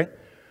relax, all right?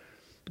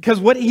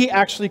 Because what he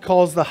actually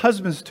calls the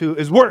husbands to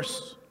is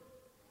worse.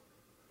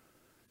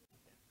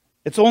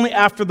 It's only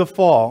after the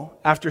fall,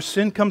 after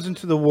sin comes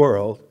into the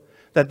world,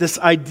 that this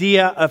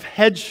idea of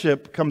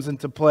headship comes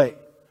into play.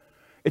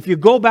 If you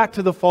go back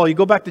to the fall, you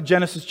go back to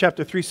Genesis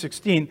chapter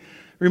 3:16,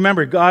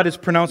 remember, God is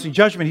pronouncing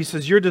judgment. He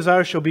says, your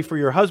desire shall be for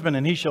your husband,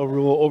 and he shall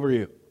rule over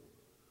you.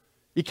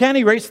 You can't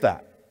erase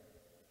that.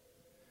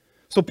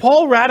 So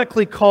Paul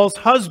radically calls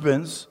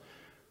husbands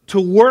to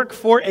work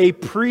for a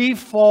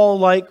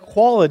pre-fall-like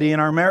quality in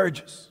our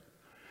marriages,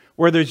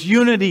 where there's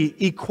unity,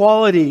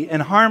 equality,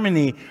 and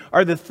harmony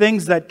are the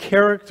things that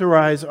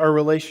characterize our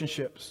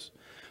relationships.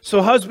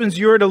 So husbands,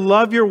 you are to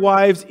love your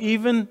wives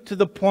even to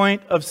the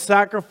point of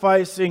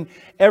sacrificing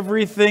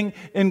everything,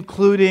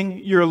 including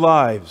your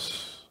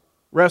lives.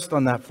 Rest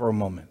on that for a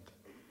moment.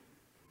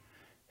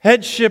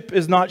 Headship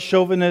is not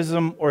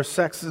chauvinism or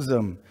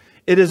sexism.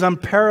 It is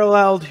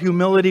unparalleled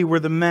humility where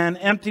the man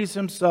empties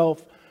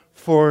himself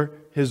for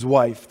his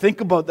wife. Think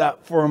about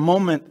that for a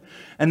moment.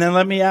 And then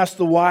let me ask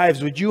the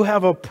wives, would you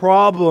have a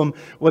problem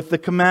with the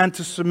command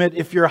to submit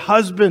if your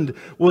husband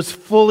was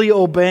fully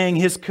obeying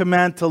his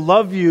command to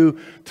love you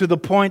to the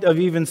point of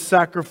even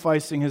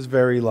sacrificing his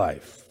very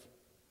life?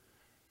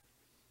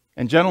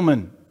 And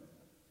gentlemen,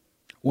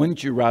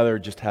 wouldn't you rather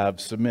just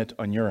have submit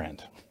on your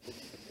end?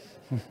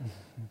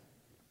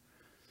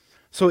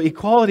 So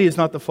equality is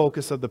not the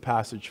focus of the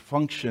passage.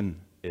 Function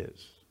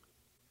is.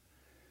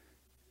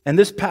 And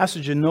this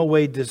passage in no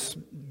way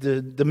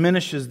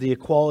diminishes the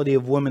equality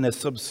of women as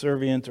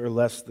subservient or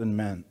less than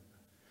men.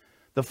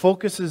 The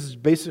focus is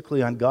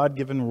basically on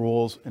God-given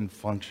roles and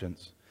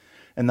functions.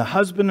 And the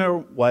husband or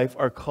wife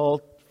are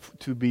called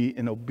to be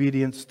in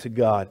obedience to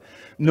God.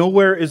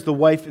 Nowhere is the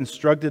wife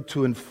instructed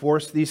to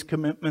enforce these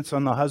commitments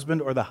on the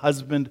husband or the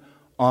husband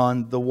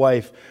on the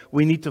wife.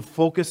 We need to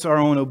focus our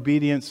own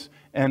obedience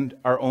and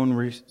our own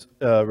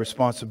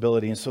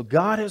responsibility. And so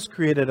God has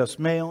created us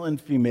male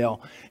and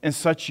female in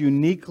such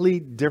uniquely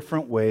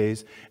different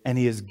ways, and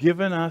He has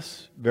given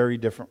us very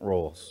different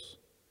roles.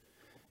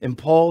 In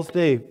Paul's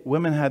day,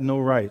 women had no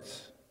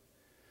rights.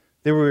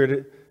 They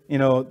were,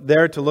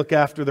 there to look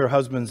after their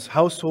husband's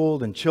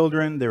household and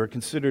children. They were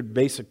considered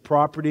basic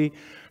property.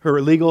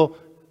 Her legal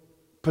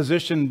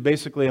position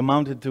basically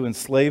amounted to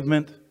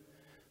enslavement.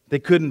 They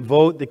couldn't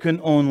vote, they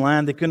couldn't own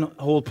land, they couldn't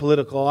hold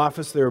political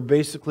office. They were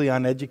basically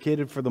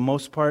uneducated for the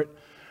most part.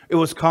 It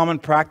was common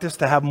practice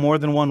to have more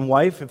than one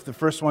wife if the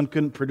first one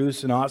couldn't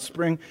produce an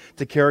offspring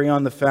to carry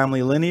on the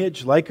family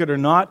lineage. Like it or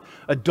not,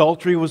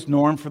 adultery was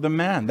norm for the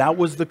man. That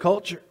was the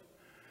culture.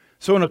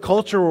 So in a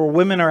culture where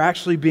women are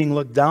actually being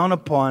looked down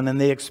upon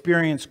and they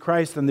experience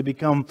Christ and they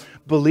become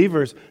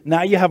believers,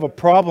 now you have a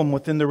problem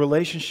within the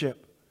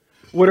relationship.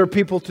 What are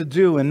people to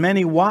do? And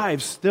many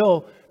wives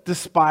still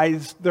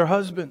despise their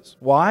husbands.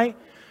 Why?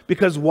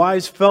 Because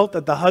wives felt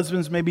that the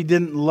husbands maybe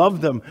didn't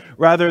love them,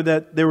 rather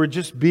that they were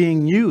just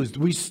being used.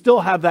 We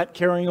still have that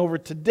carrying over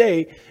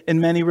today in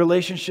many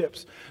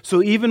relationships.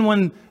 So even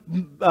when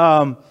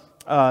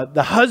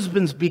the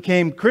husbands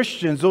became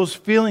Christians, those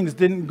feelings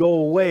didn't go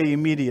away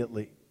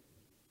immediately.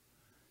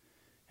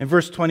 In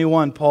verse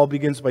 21, Paul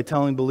begins by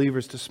telling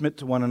believers to submit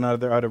to one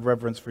another out of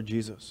reverence for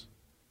Jesus.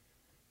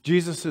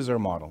 Jesus is our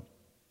model.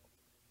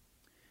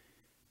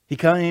 He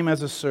came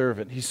as a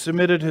servant. He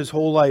submitted his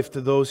whole life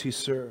to those he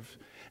served.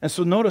 And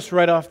so notice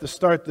right off the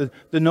start,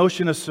 the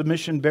notion of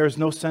submission bears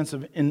no sense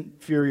of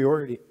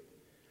inferiority.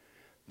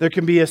 There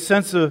can be a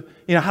sense of,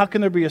 how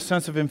can there be a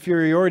sense of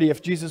inferiority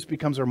if Jesus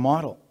becomes our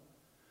model?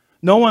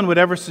 No one would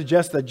ever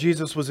suggest that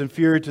Jesus was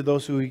inferior to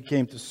those who he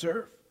came to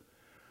serve.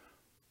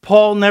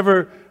 Paul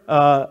never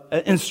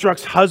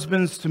instructs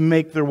husbands to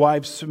make their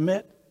wives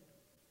submit.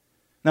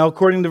 Now,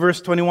 according to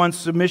verse 21,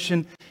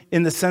 submission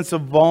in the sense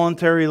of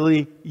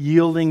voluntarily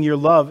yielding your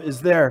love is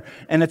there.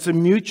 And it's a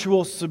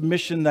mutual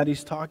submission that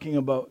he's talking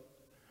about.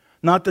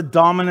 Not the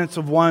dominance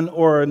of one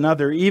or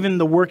another. Even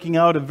the working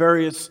out of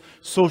various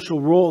social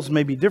roles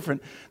may be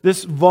different.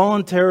 This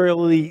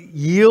voluntarily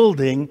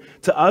yielding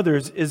to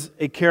others is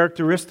a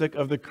characteristic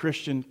of the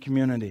Christian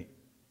community.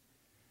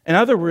 In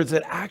other words,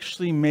 it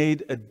actually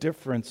made a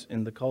difference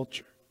in the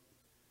culture.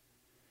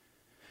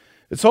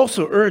 It's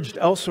also urged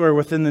elsewhere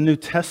within the New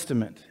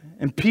Testament.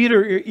 And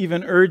Peter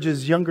even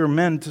urges younger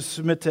men to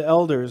submit to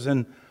elders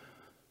and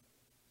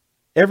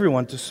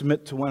everyone to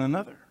submit to one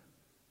another.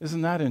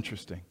 Isn't that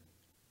interesting?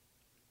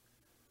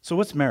 So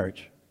what's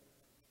marriage?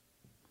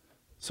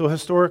 So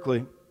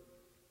historically,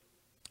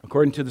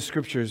 according to the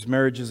scriptures,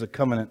 marriage is a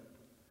covenant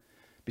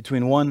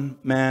between one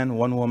man,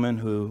 one woman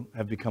who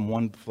have become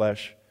one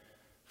flesh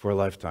for a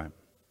lifetime.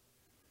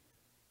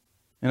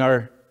 In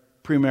our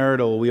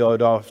premarital, we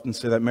would often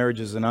say that marriage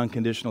is an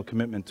unconditional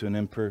commitment to an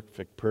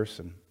imperfect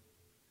person.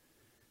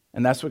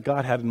 And that's what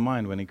God had in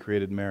mind when He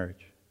created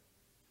marriage.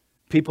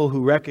 People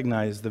who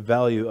recognize the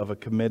value of a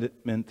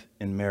commitment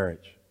in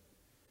marriage.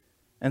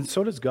 And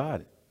so does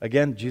God.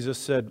 Again, Jesus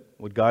said,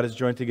 what God has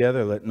joined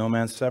together, let no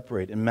man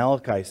separate. In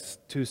Malachi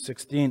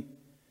 2:16,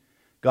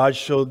 God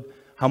showed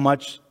how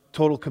much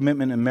total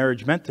commitment in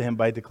marriage meant to Him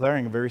by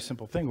declaring a very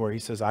simple thing where He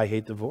says, I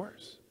hate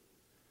divorce.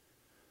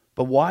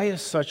 But why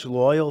is such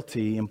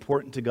loyalty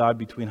important to God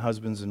between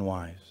husbands and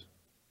wives?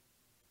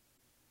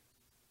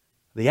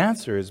 The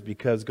answer is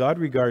because God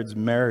regards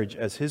marriage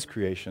as His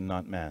creation,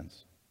 not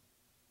man's.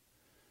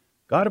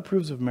 God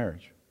approves of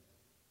marriage.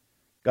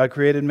 God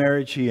created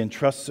marriage. He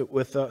entrusts it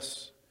with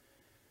us.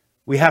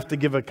 We have to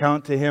give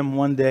account to Him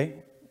one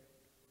day.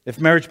 If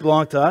marriage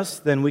belonged to us,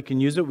 then we can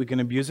use it, we can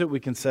abuse it, we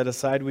can set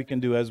aside, we can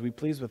do as we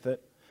please with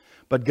it.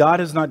 But God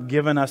has not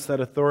given us that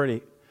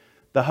authority.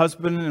 The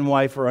husband and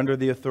wife are under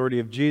the authority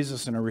of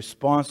Jesus and are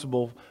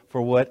responsible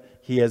for what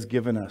He has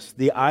given us.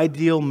 The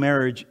ideal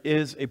marriage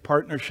is a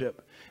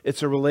partnership.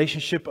 It's a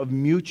relationship of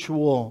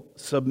mutual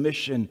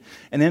submission.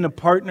 And in a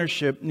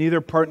partnership,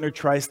 neither partner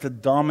tries to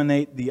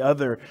dominate the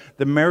other.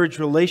 The marriage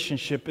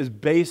relationship is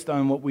based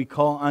on what we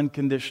call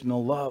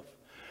unconditional love.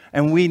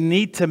 And we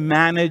need to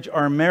manage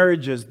our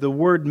marriages. The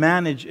word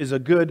manage is a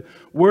good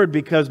word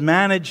because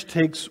manage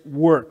takes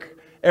work.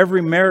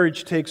 Every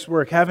marriage takes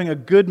work. Having a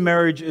good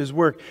marriage is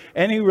work.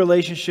 Any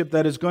relationship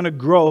that is going to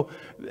grow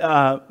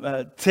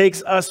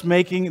takes us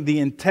making the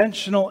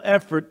intentional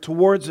effort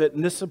towards it.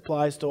 And this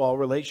applies to all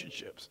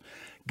relationships.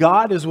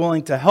 God is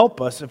willing to help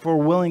us if we're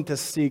willing to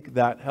seek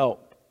that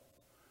help.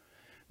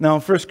 Now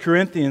in 1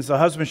 Corinthians, the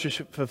husband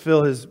should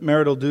fulfill his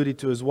marital duty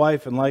to his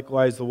wife and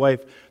likewise the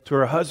wife to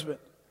her husband.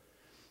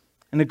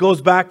 And it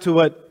goes back to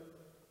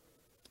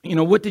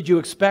what did you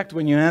expect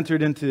when you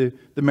entered into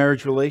the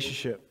marriage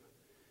relationship?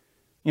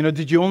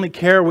 Did you only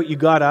care what you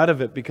got out of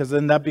it? Because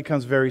then that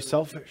becomes very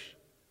selfish.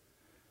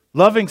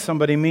 Loving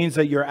somebody means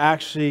that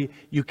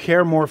you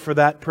care more for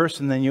that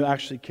person than you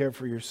actually care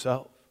for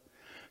yourself.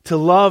 To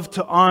love,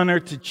 to honor,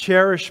 to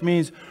cherish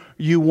means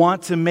you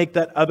want to make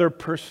that other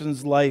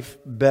person's life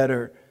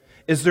better.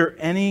 Is there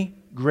any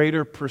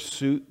greater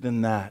pursuit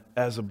than that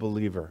as a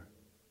believer?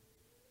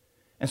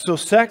 And so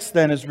sex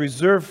then is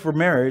reserved for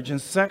marriage,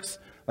 and sex,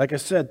 like I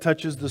said,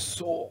 touches the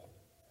soul.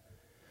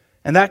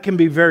 And that can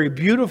be very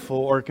beautiful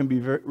or it can be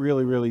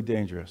really, really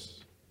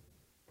dangerous.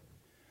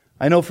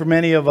 I know for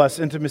many of us,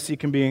 intimacy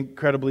can be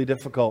incredibly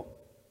difficult,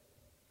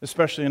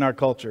 especially in our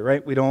culture,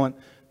 right? We don't want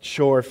to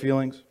show our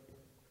feelings.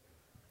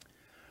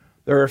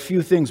 There are a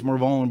few things more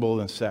vulnerable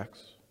than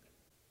sex.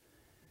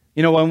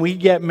 When we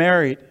get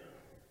married,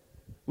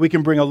 we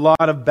can bring a lot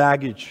of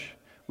baggage.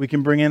 We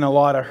can bring in a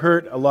lot of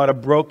hurt, a lot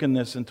of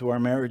brokenness into our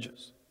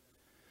marriages.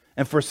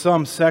 And for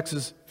some, sex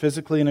is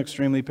physically and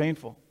extremely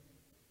painful.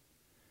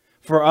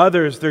 For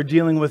others, they're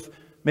dealing with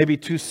maybe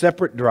two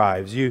separate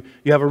drives. You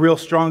have a real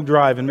strong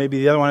drive and maybe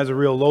the other one has a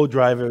real low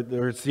drive,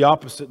 or it's the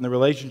opposite in the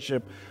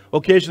relationship.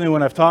 Occasionally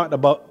when I've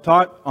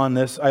taught on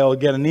this, I'll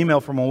get an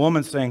email from a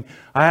woman saying,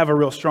 I have a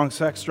real strong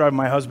sex drive,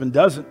 my husband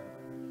doesn't.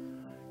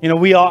 In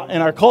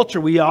our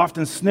culture, we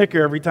often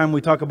snicker every time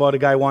we talk about a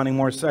guy wanting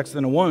more sex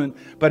than a woman,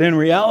 but in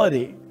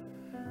reality,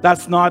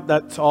 that's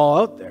all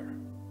out there.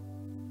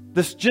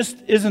 This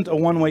just isn't a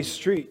one-way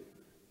street.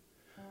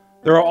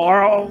 There are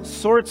all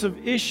sorts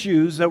of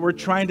issues that we're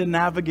trying to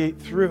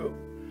navigate through.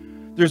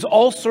 There's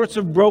all sorts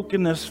of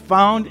brokenness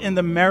found in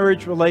the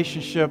marriage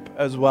relationship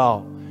as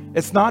well.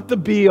 It's not the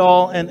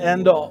be-all and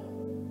end-all.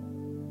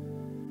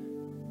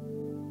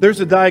 There's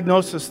a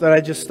diagnosis that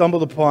I just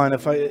stumbled upon,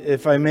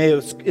 if I may.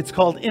 It's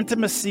called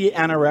intimacy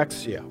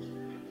anorexia.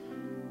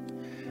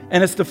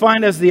 And it's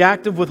defined as the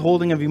active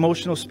withholding of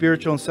emotional,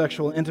 spiritual, and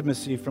sexual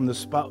intimacy from the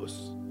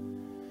spouse.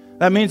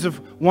 That means if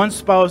one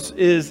spouse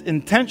is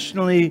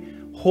intentionally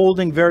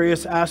holding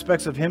various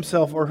aspects of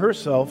himself or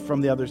herself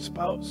from the other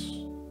spouse.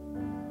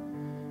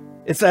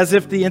 It's as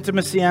if the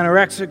intimacy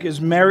anorexic is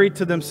married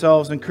to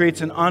themselves and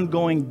creates an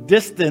ongoing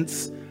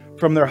distance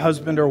from their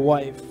husband or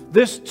wife.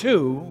 This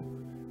too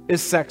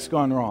is sex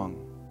gone wrong.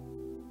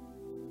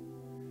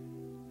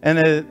 And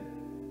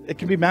it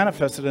can be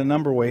manifested in a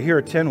number of ways. Here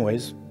are 10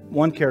 ways.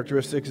 One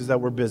characteristic is that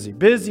we're busy.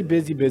 Busy.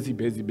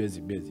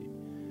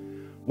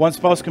 One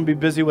spouse can be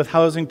busy with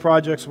housing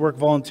projects, work,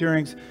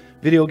 volunteering,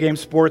 video games,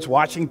 sports,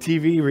 watching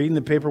TV, reading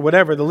the paper,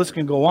 whatever. The list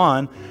can go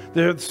on.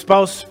 The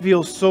spouse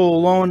feels so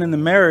alone in the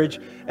marriage,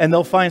 and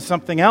they'll find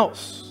something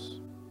else,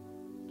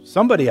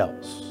 somebody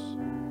else,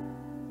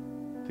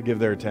 to give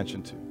their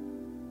attention to.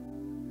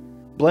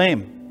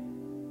 Blame.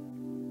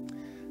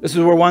 This is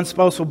where one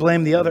spouse will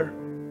blame the other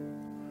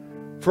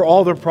for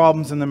all their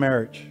problems in the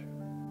marriage.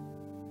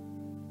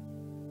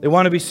 They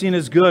want to be seen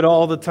as good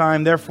all the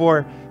time.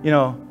 Therefore,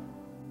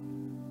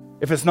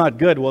 if it's not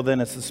good, well, then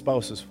it's the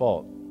spouse's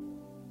fault.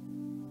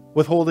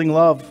 Withholding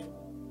love.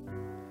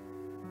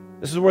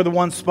 This is where the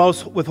one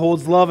spouse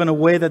withholds love in a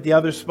way that the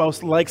other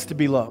spouse likes to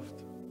be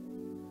loved.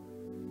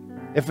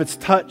 If it's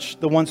touch,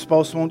 the one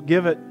spouse won't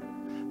give it.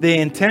 They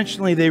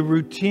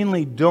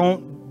routinely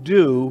don't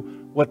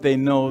do what they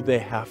know they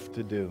have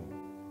to do.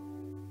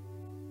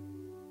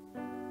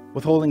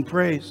 Withholding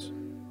praise.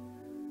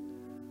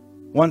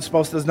 One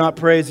spouse does not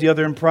praise the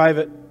other in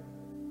private.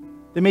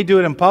 They may do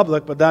it in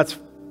public, but that's,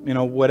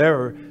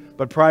 whatever.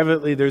 But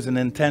privately, there's an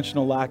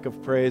intentional lack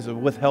of praise, a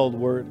withheld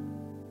word.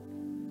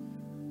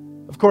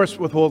 Of course,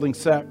 withholding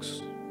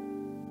sex.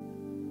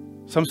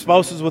 Some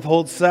spouses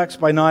withhold sex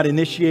by not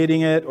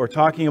initiating it or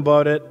talking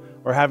about it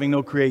or having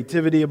no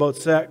creativity about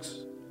sex.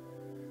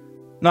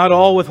 Not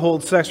all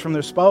withhold sex from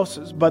their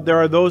spouses, but there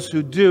are those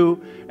who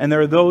do, and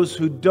there are those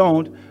who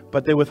don't,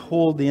 but they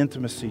withhold the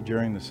intimacy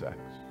during the sex.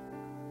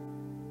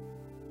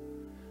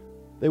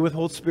 They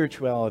withhold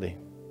spirituality.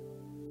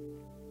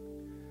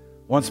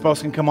 One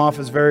spouse can come off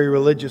as very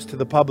religious to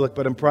the public,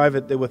 but in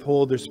private they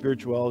withhold their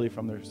spirituality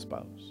from their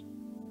spouse.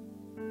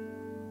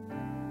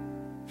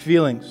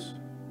 Feelings.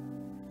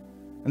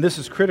 And this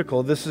is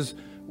critical. This is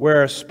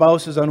where a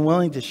spouse is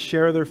unwilling to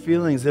share their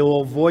feelings. They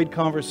will avoid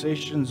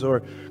conversations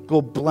or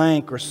go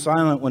blank or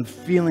silent when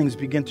feelings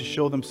begin to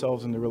show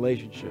themselves in the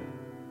relationship.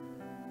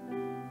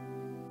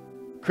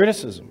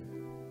 Criticism.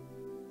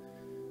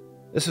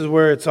 This is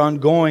where it's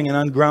ongoing and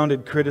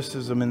ungrounded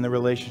criticism in the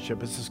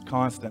relationship. This is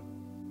constant.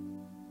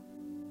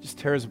 It just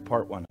tears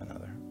apart one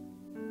another.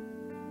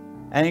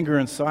 Anger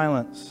and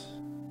silence.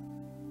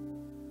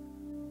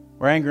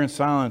 Where anger and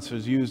silence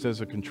is used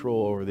as a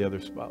control over the other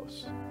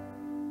spouse.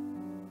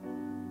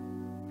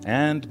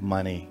 And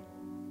money.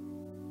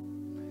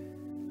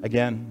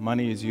 Again,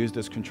 money is used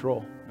as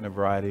control in a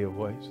variety of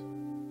ways.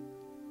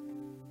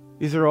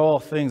 These are all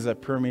things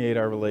that permeate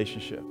our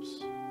relationships.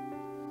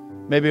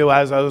 Maybe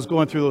as I was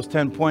going through those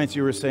 10 points,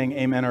 you were saying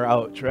amen or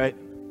ouch, right?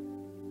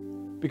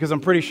 Because I'm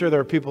pretty sure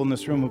there are people in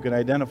this room who can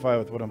identify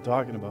with what I'm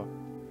talking about.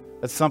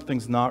 That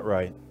something's not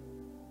right.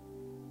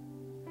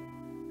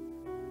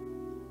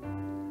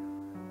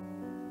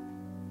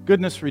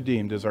 Goodness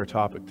redeemed is our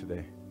topic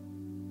today.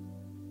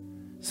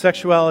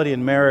 Sexuality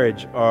and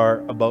marriage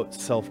are about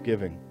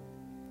self-giving.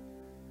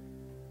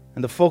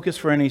 And the focus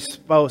for any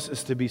spouse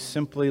is to be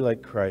simply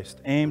like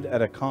Christ, aimed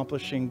at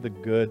accomplishing the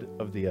good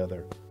of the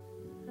other.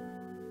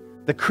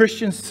 The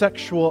Christian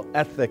sexual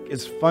ethic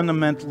is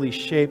fundamentally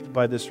shaped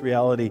by this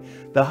reality.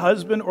 The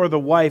husband or the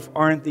wife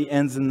aren't the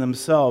ends in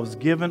themselves,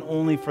 given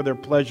only for their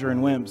pleasure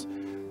and whims.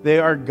 They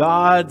are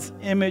God's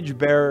image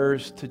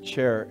bearers to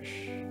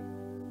cherish.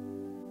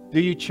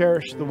 Do you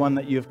cherish the one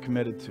that you have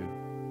committed to?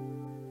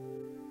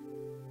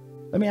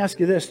 Let me ask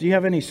you this. Do you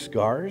have any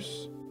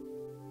scars?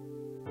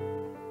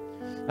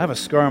 I have a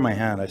scar on my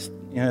hand.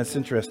 It's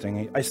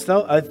interesting. I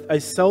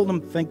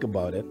seldom think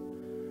about it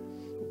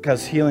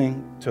because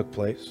healing took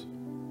place.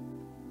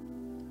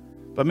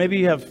 But maybe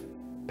you have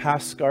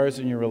past scars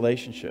in your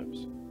relationships.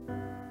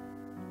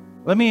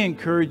 Let me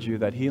encourage you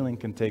that healing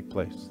can take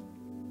place.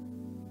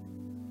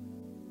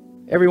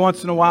 Every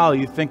once in a while,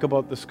 you think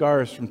about the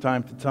scars from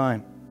time to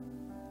time.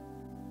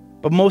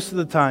 But most of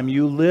the time,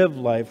 you live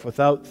life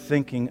without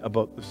thinking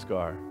about the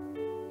scar.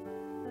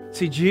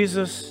 See,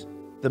 Jesus,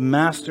 the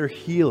master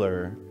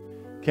healer,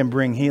 can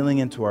bring healing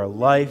into our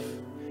life.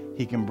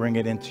 He can bring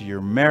it into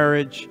your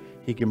marriage.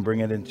 He can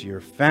bring it into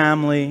your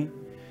family.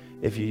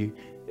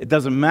 It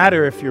doesn't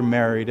matter if you're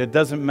married. It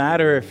doesn't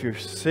matter if you're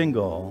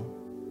single.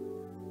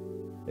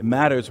 It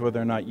matters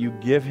whether or not you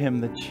give him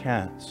the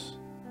chance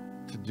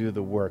to do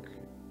the work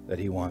that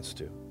he wants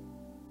to.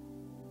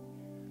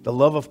 The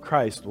love of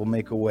Christ will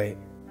make a way.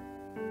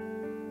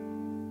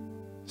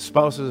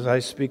 Spouses, I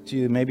speak to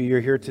you. Maybe you're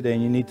here today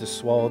and you need to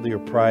swallow your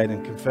pride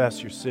and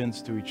confess your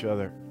sins to each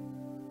other.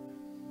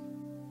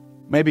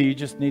 Maybe you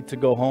just need to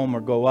go home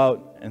or go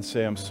out and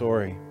say, I'm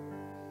sorry.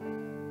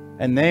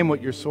 And name what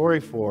you're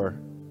sorry for.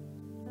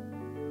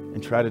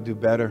 And try to do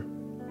better.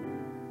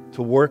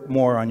 To work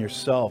more on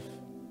yourself.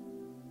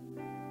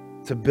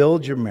 To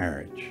build your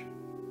marriage.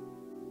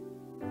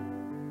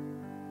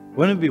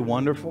 Wouldn't it be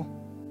wonderful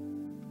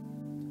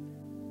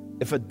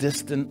if a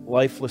distant,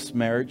 lifeless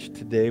marriage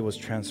today was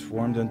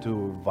transformed into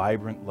a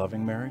vibrant,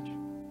 loving marriage?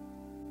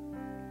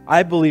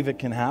 I believe it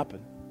can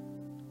happen.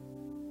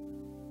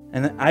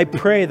 And I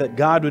pray that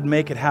God would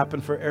make it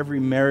happen for every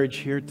marriage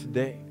here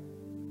today.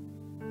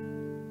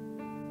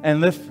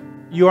 And if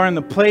you are in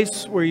the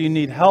place where you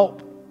need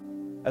help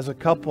as a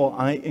couple,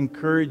 I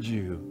encourage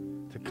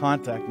you to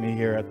contact me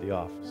here at the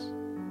office.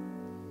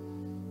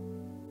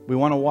 We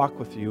want to walk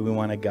with you. We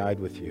want to guide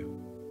with you.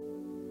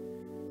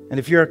 And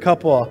if you're a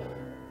couple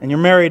and you're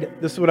married,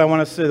 this is what I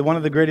want to say. One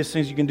of the greatest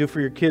things you can do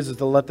for your kids is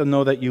to let them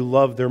know that you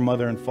love their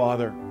mother and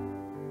father.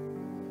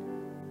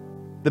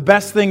 The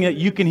best thing that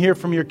you can hear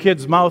from your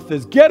kid's mouth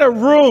is, get a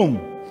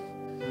room.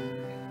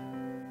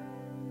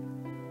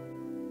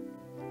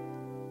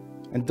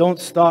 And don't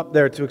stop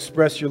there to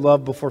express your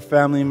love before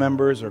family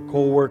members or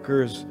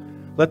co-workers.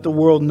 Let the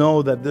world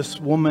know that this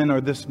woman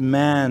or this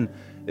man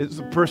is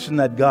the person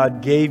that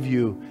God gave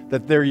you,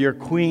 that they're your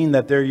queen,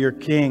 that they're your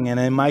king, and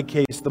in my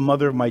case, the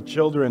mother of my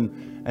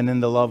children, and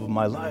in the love of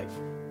my life.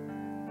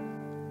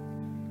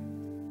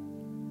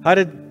 How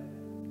did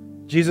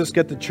Jesus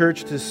get the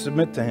church to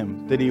submit to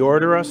him? Did he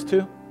order us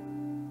to?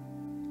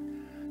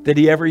 Did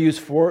he ever use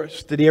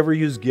force? Did he ever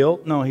use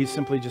guilt? No, he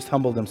simply just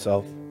humbled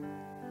himself.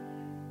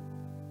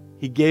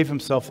 He gave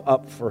himself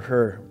up for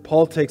her.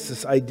 Paul takes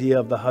this idea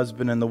of the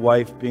husband and the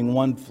wife being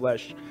one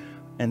flesh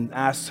and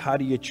asks, how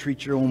do you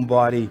treat your own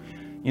body?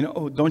 You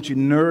know, don't you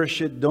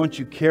nourish it? Don't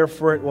you care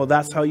for it? Well,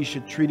 that's how you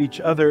should treat each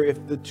other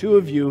if the two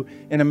of you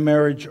in a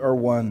marriage are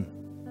one.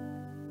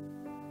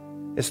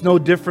 It's no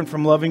different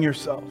from loving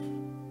yourself.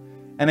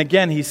 And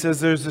again, he says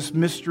there's this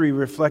mystery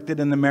reflected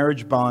in the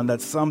marriage bond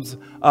that sums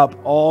up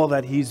all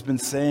that he's been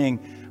saying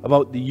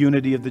about the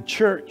unity of the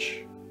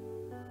church.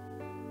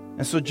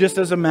 And so just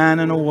as a man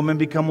and a woman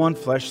become one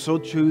flesh, so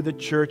too the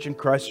church and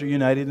Christ are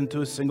united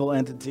into a single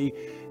entity,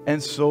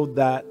 and so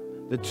that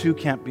the two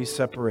can't be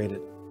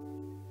separated.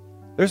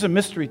 There's a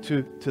mystery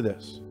to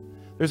this.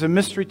 There's a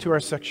mystery to our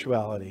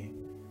sexuality.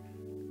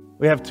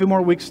 We have 2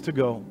 more weeks to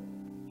go,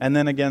 and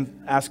then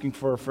again asking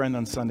for a friend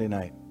on Sunday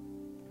night.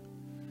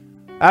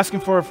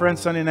 Asking for a friend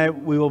Sunday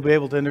night, we will be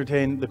able to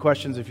entertain the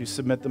questions if you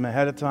submit them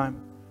ahead of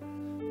time.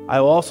 I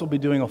will also be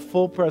doing a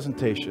full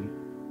presentation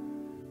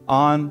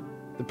on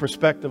the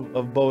perspective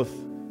of both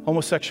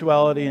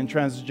homosexuality and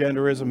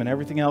transgenderism and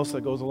everything else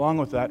that goes along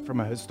with that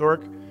from a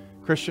historic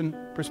Christian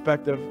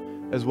perspective,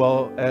 as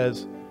well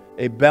as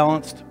a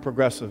balanced,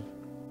 progressive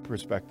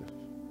perspective.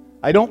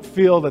 I don't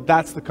feel that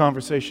that's the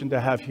conversation to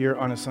have here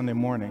on a Sunday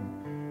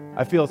morning.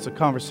 I feel it's a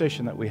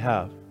conversation that we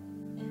have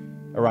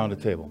around a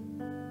table.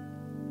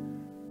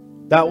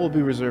 That will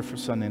be reserved for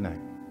Sunday night.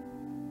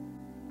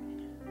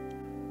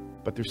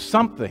 But there's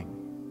something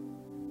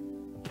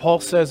Paul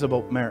says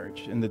about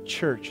marriage and the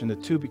church and the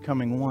two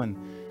becoming one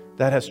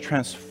that has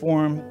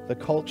transformed the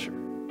culture.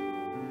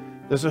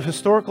 There's a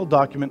historical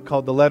document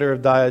called the Letter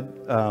of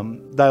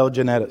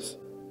Diogenes.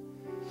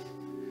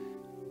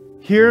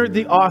 Here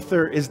the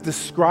author is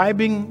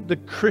describing the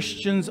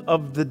Christians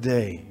of the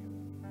day.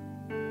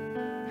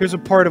 Here's a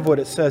part of what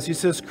it says. He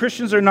says,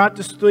 Christians are not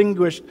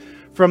distinguished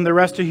from the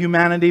rest of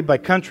humanity by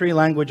country,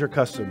 language, or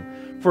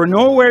custom. For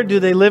nowhere do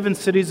they live in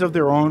cities of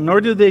their own,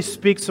 nor do they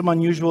speak some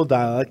unusual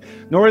dialect,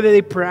 nor do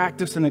they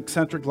practice an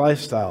eccentric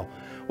lifestyle.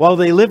 While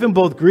they live in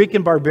both Greek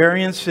and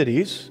barbarian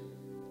cities,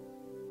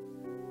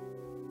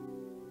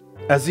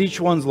 as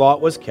each one's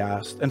lot was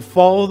cast, and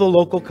follow the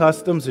local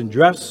customs in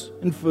dress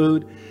and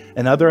food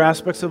and other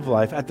aspects of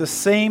life, at the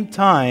same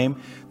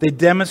time, they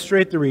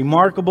demonstrate the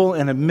remarkable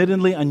and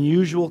admittedly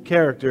unusual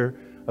character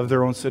of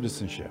their own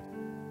citizenship.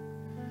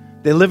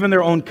 They live in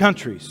their own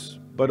countries,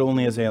 but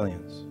only as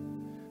aliens.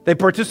 They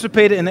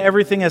participate in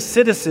everything as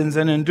citizens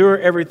and endure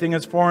everything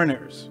as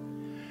foreigners.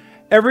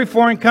 Every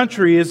foreign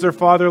country is their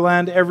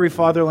fatherland. Every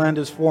fatherland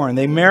is foreign.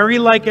 They marry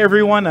like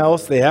everyone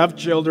else. They have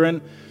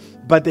children,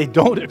 but they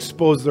don't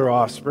expose their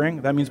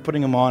offspring. That means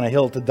putting them on a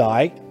hill to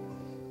die,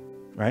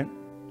 right?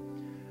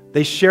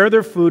 They share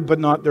their food, but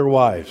not their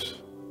wives.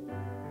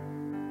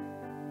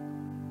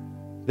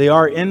 They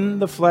are in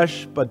the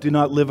flesh, but do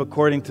not live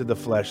according to the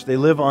flesh. They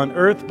live on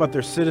earth, but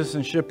their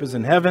citizenship is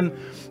in heaven.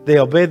 They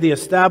obey the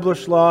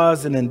established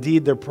laws, and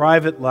indeed their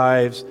private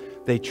lives,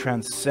 they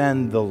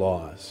transcend the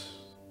laws.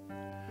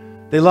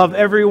 They love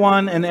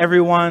everyone,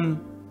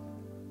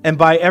 and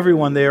by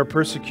everyone they are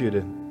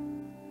persecuted.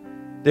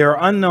 They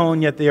are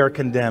unknown, yet they are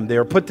condemned. They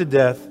are put to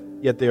death,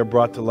 yet they are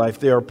brought to life.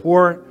 They are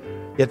poor,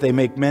 yet they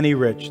make many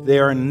rich. They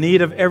are in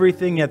need of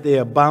everything, yet they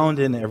abound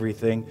in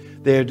everything.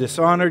 They are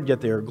dishonored,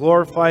 yet they are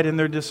glorified in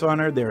their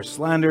dishonor. They are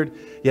slandered,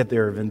 yet they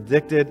are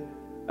vindicated.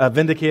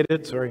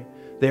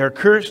 They are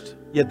cursed,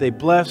 yet they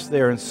bless. They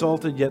are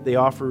insulted, yet they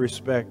offer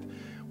respect.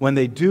 When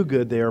they do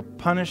good, they are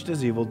punished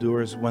as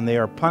evildoers. When they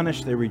are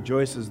punished, they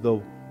rejoice as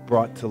though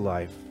brought to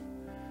life.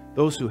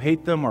 Those who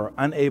hate them are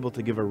unable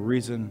to give a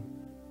reason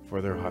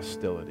for their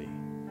hostility.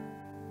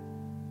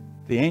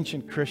 The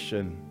ancient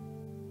Christian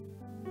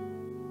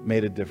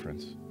made a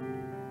difference.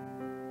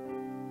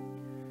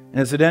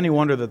 And is it any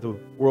wonder that the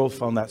world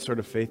found that sort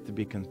of faith to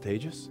be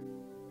contagious?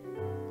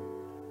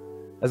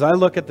 As I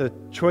look at the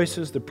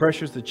choices, the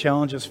pressures, the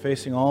challenges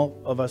facing all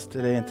of us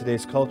today in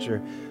today's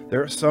culture,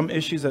 there are some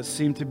issues that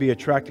seem to be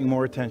attracting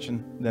more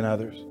attention than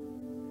others.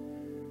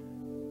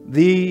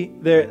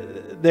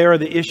 There are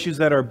the issues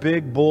that are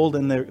big, bold,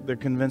 and they're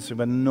convincing.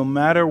 But no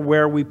matter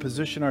where we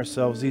position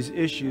ourselves, these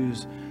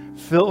issues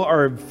fill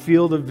our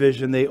field of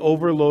vision. They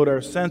overload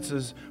our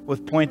senses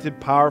with pointed,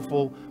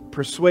 powerful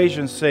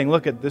persuasions saying,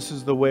 look, this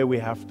is the way we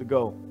have to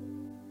go.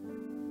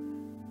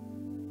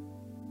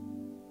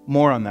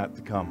 More on that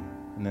to come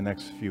in the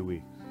next few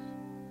weeks.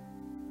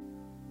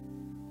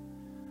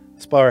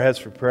 Let's bow our heads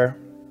for prayer.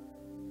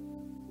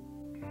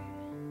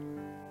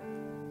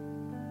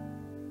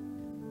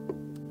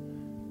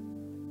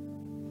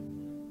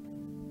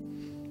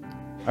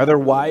 Are there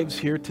wives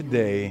here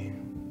today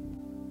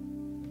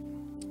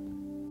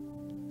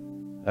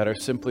that are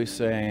simply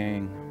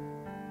saying,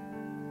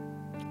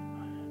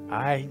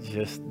 I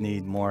just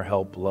need more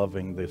help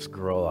loving this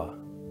girl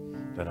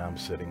that I'm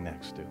sitting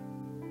next to?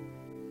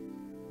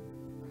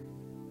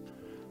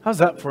 How's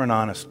that for an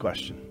honest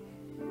question?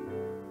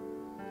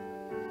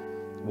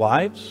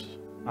 Wives,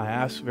 I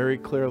ask very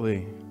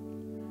clearly,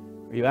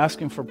 are you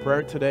asking for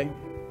prayer today?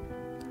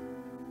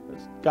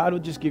 God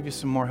would just give you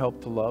some more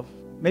help to love.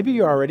 Maybe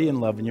you're already in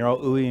love and you're all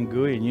ooey and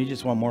gooey and you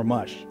just want more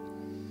mush.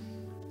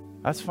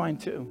 That's fine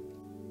too.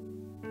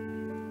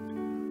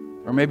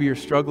 Or maybe you're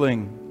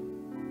struggling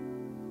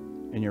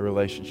in your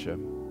relationship.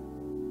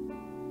 Do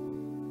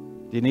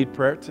you need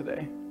prayer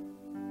today?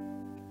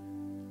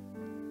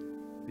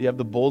 Do you have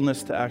the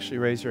boldness to actually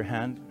raise your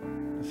hand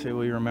and say,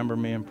 will you remember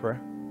me in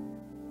prayer?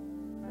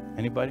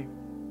 Anybody?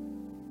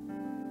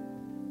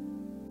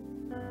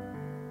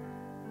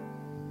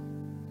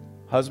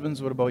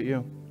 Husbands, what about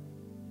you?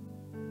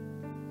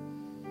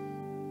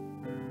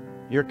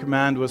 Your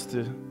command was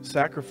to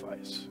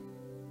sacrifice,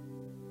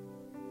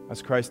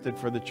 as Christ did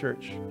for the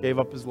church, gave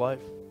up his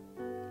life.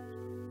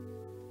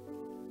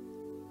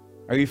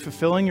 Are you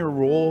fulfilling your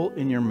role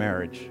in your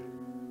marriage?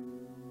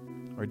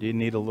 Or do you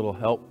need a little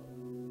help?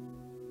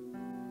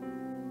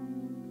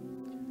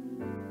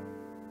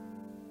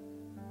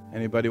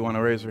 Anybody want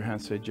to raise their hand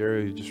and say,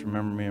 Jerry, you just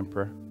remember me in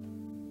prayer?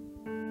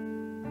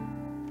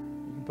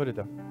 You can put it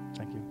down.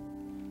 Thank you.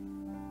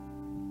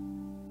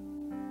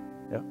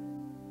 Yeah.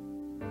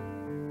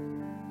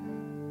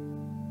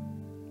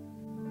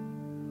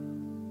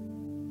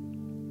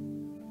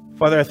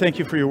 Father, I thank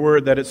you for your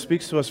word, that it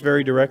speaks to us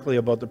very directly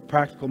about the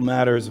practical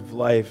matters of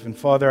life. And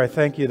Father, I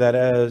thank you that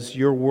as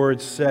your word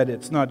said,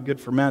 it's not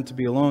good for man to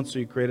be alone, so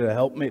you created a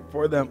helpmate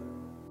for them.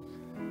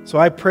 So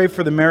I pray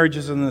for the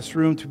marriages in this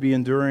room to be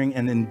enduring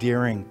and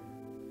endearing.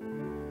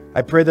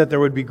 I pray that there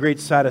would be great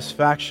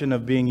satisfaction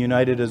of being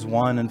united as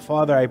one. And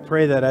Father, I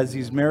pray that as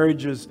these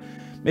marriages,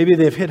 maybe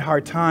they've hit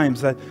hard times,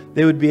 that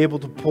they would be able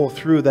to pull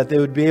through, that they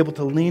would be able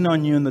to lean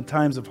on you in the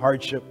times of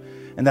hardship,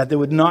 and that they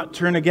would not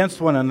turn against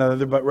one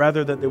another, but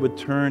rather that they would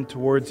turn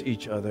towards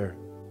each other.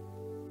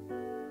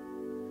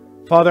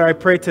 Father, I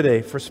pray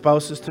today for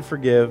spouses to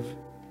forgive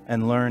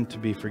and learn to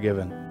be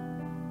forgiven.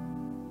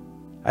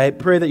 I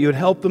pray that you would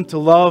help them to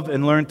love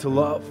and learn to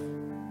love.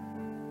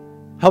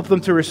 Help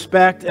them to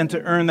respect and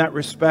to earn that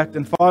respect.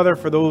 And Father,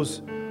 for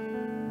those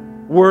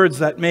words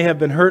that may have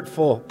been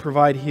hurtful,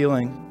 provide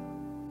healing.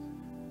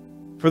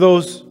 For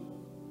those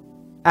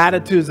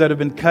attitudes that have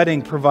been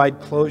cutting, provide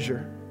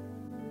closure.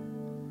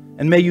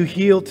 And may you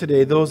heal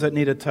today those that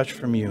need a touch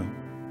from you.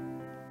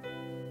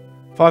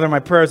 Father,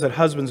 my prayer is that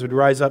husbands would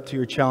rise up to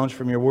your challenge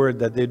from your word,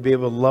 that they'd be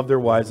able to love their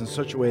wives in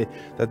such a way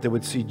that they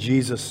would see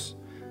Jesus.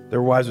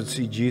 Their wives would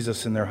see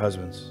Jesus in their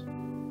husbands.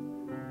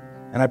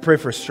 And I pray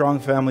for strong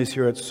families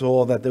here at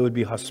Soul, that they would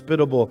be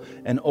hospitable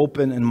and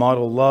open and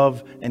model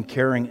love and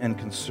caring and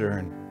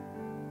concern.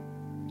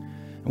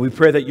 And we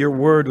pray that your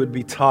word would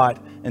be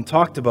taught and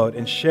talked about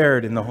and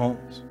shared in the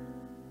homes.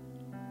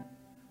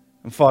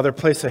 And Father,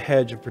 place a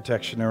hedge of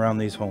protection around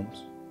these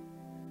homes.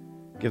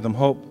 Give them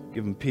hope,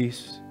 give them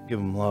peace, give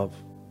them love.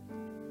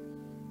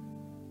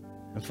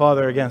 And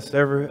Father, against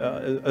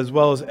as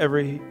well as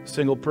every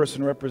single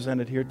person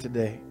represented here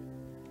today,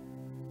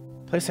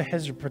 place a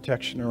hedge of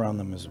protection around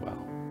them as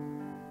well.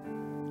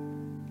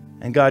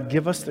 And God,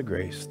 give us the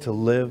grace to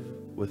live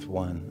with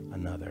one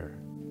another,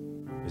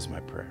 is my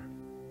prayer.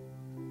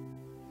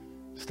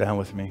 Stand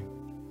with me.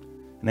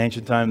 In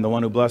ancient time, the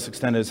one who blessed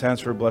extended his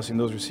hands for a blessing.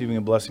 Those receiving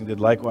a blessing did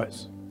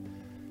likewise.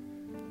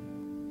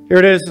 Here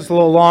it is. It's a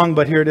little long,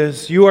 but here it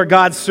is. You are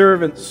God's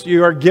servants.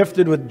 You are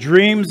gifted with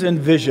dreams and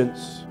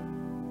visions.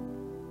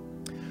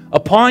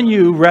 Upon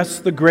you rests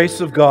the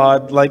grace of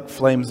God like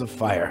flames of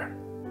fire.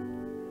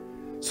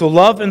 So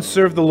love and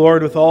serve the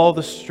Lord with all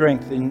the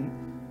strength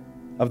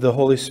of the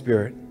Holy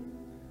Spirit.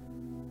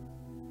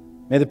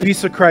 May the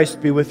peace of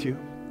Christ be with you.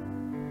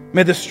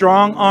 May the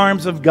strong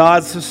arms of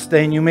God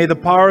sustain you. May the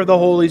power of the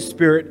Holy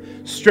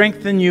Spirit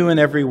strengthen you in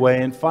every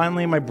way. And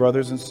finally, my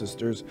brothers and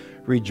sisters,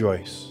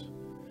 rejoice.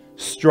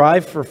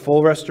 Strive for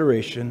full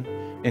restoration.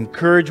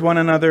 Encourage one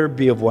another.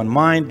 Be of one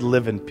mind.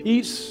 Live in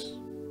peace.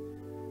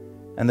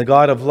 And the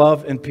God of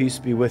love and peace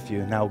be with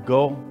you. Now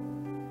go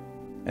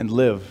and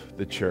live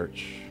the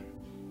church.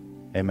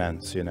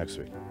 Amen. See you next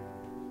week.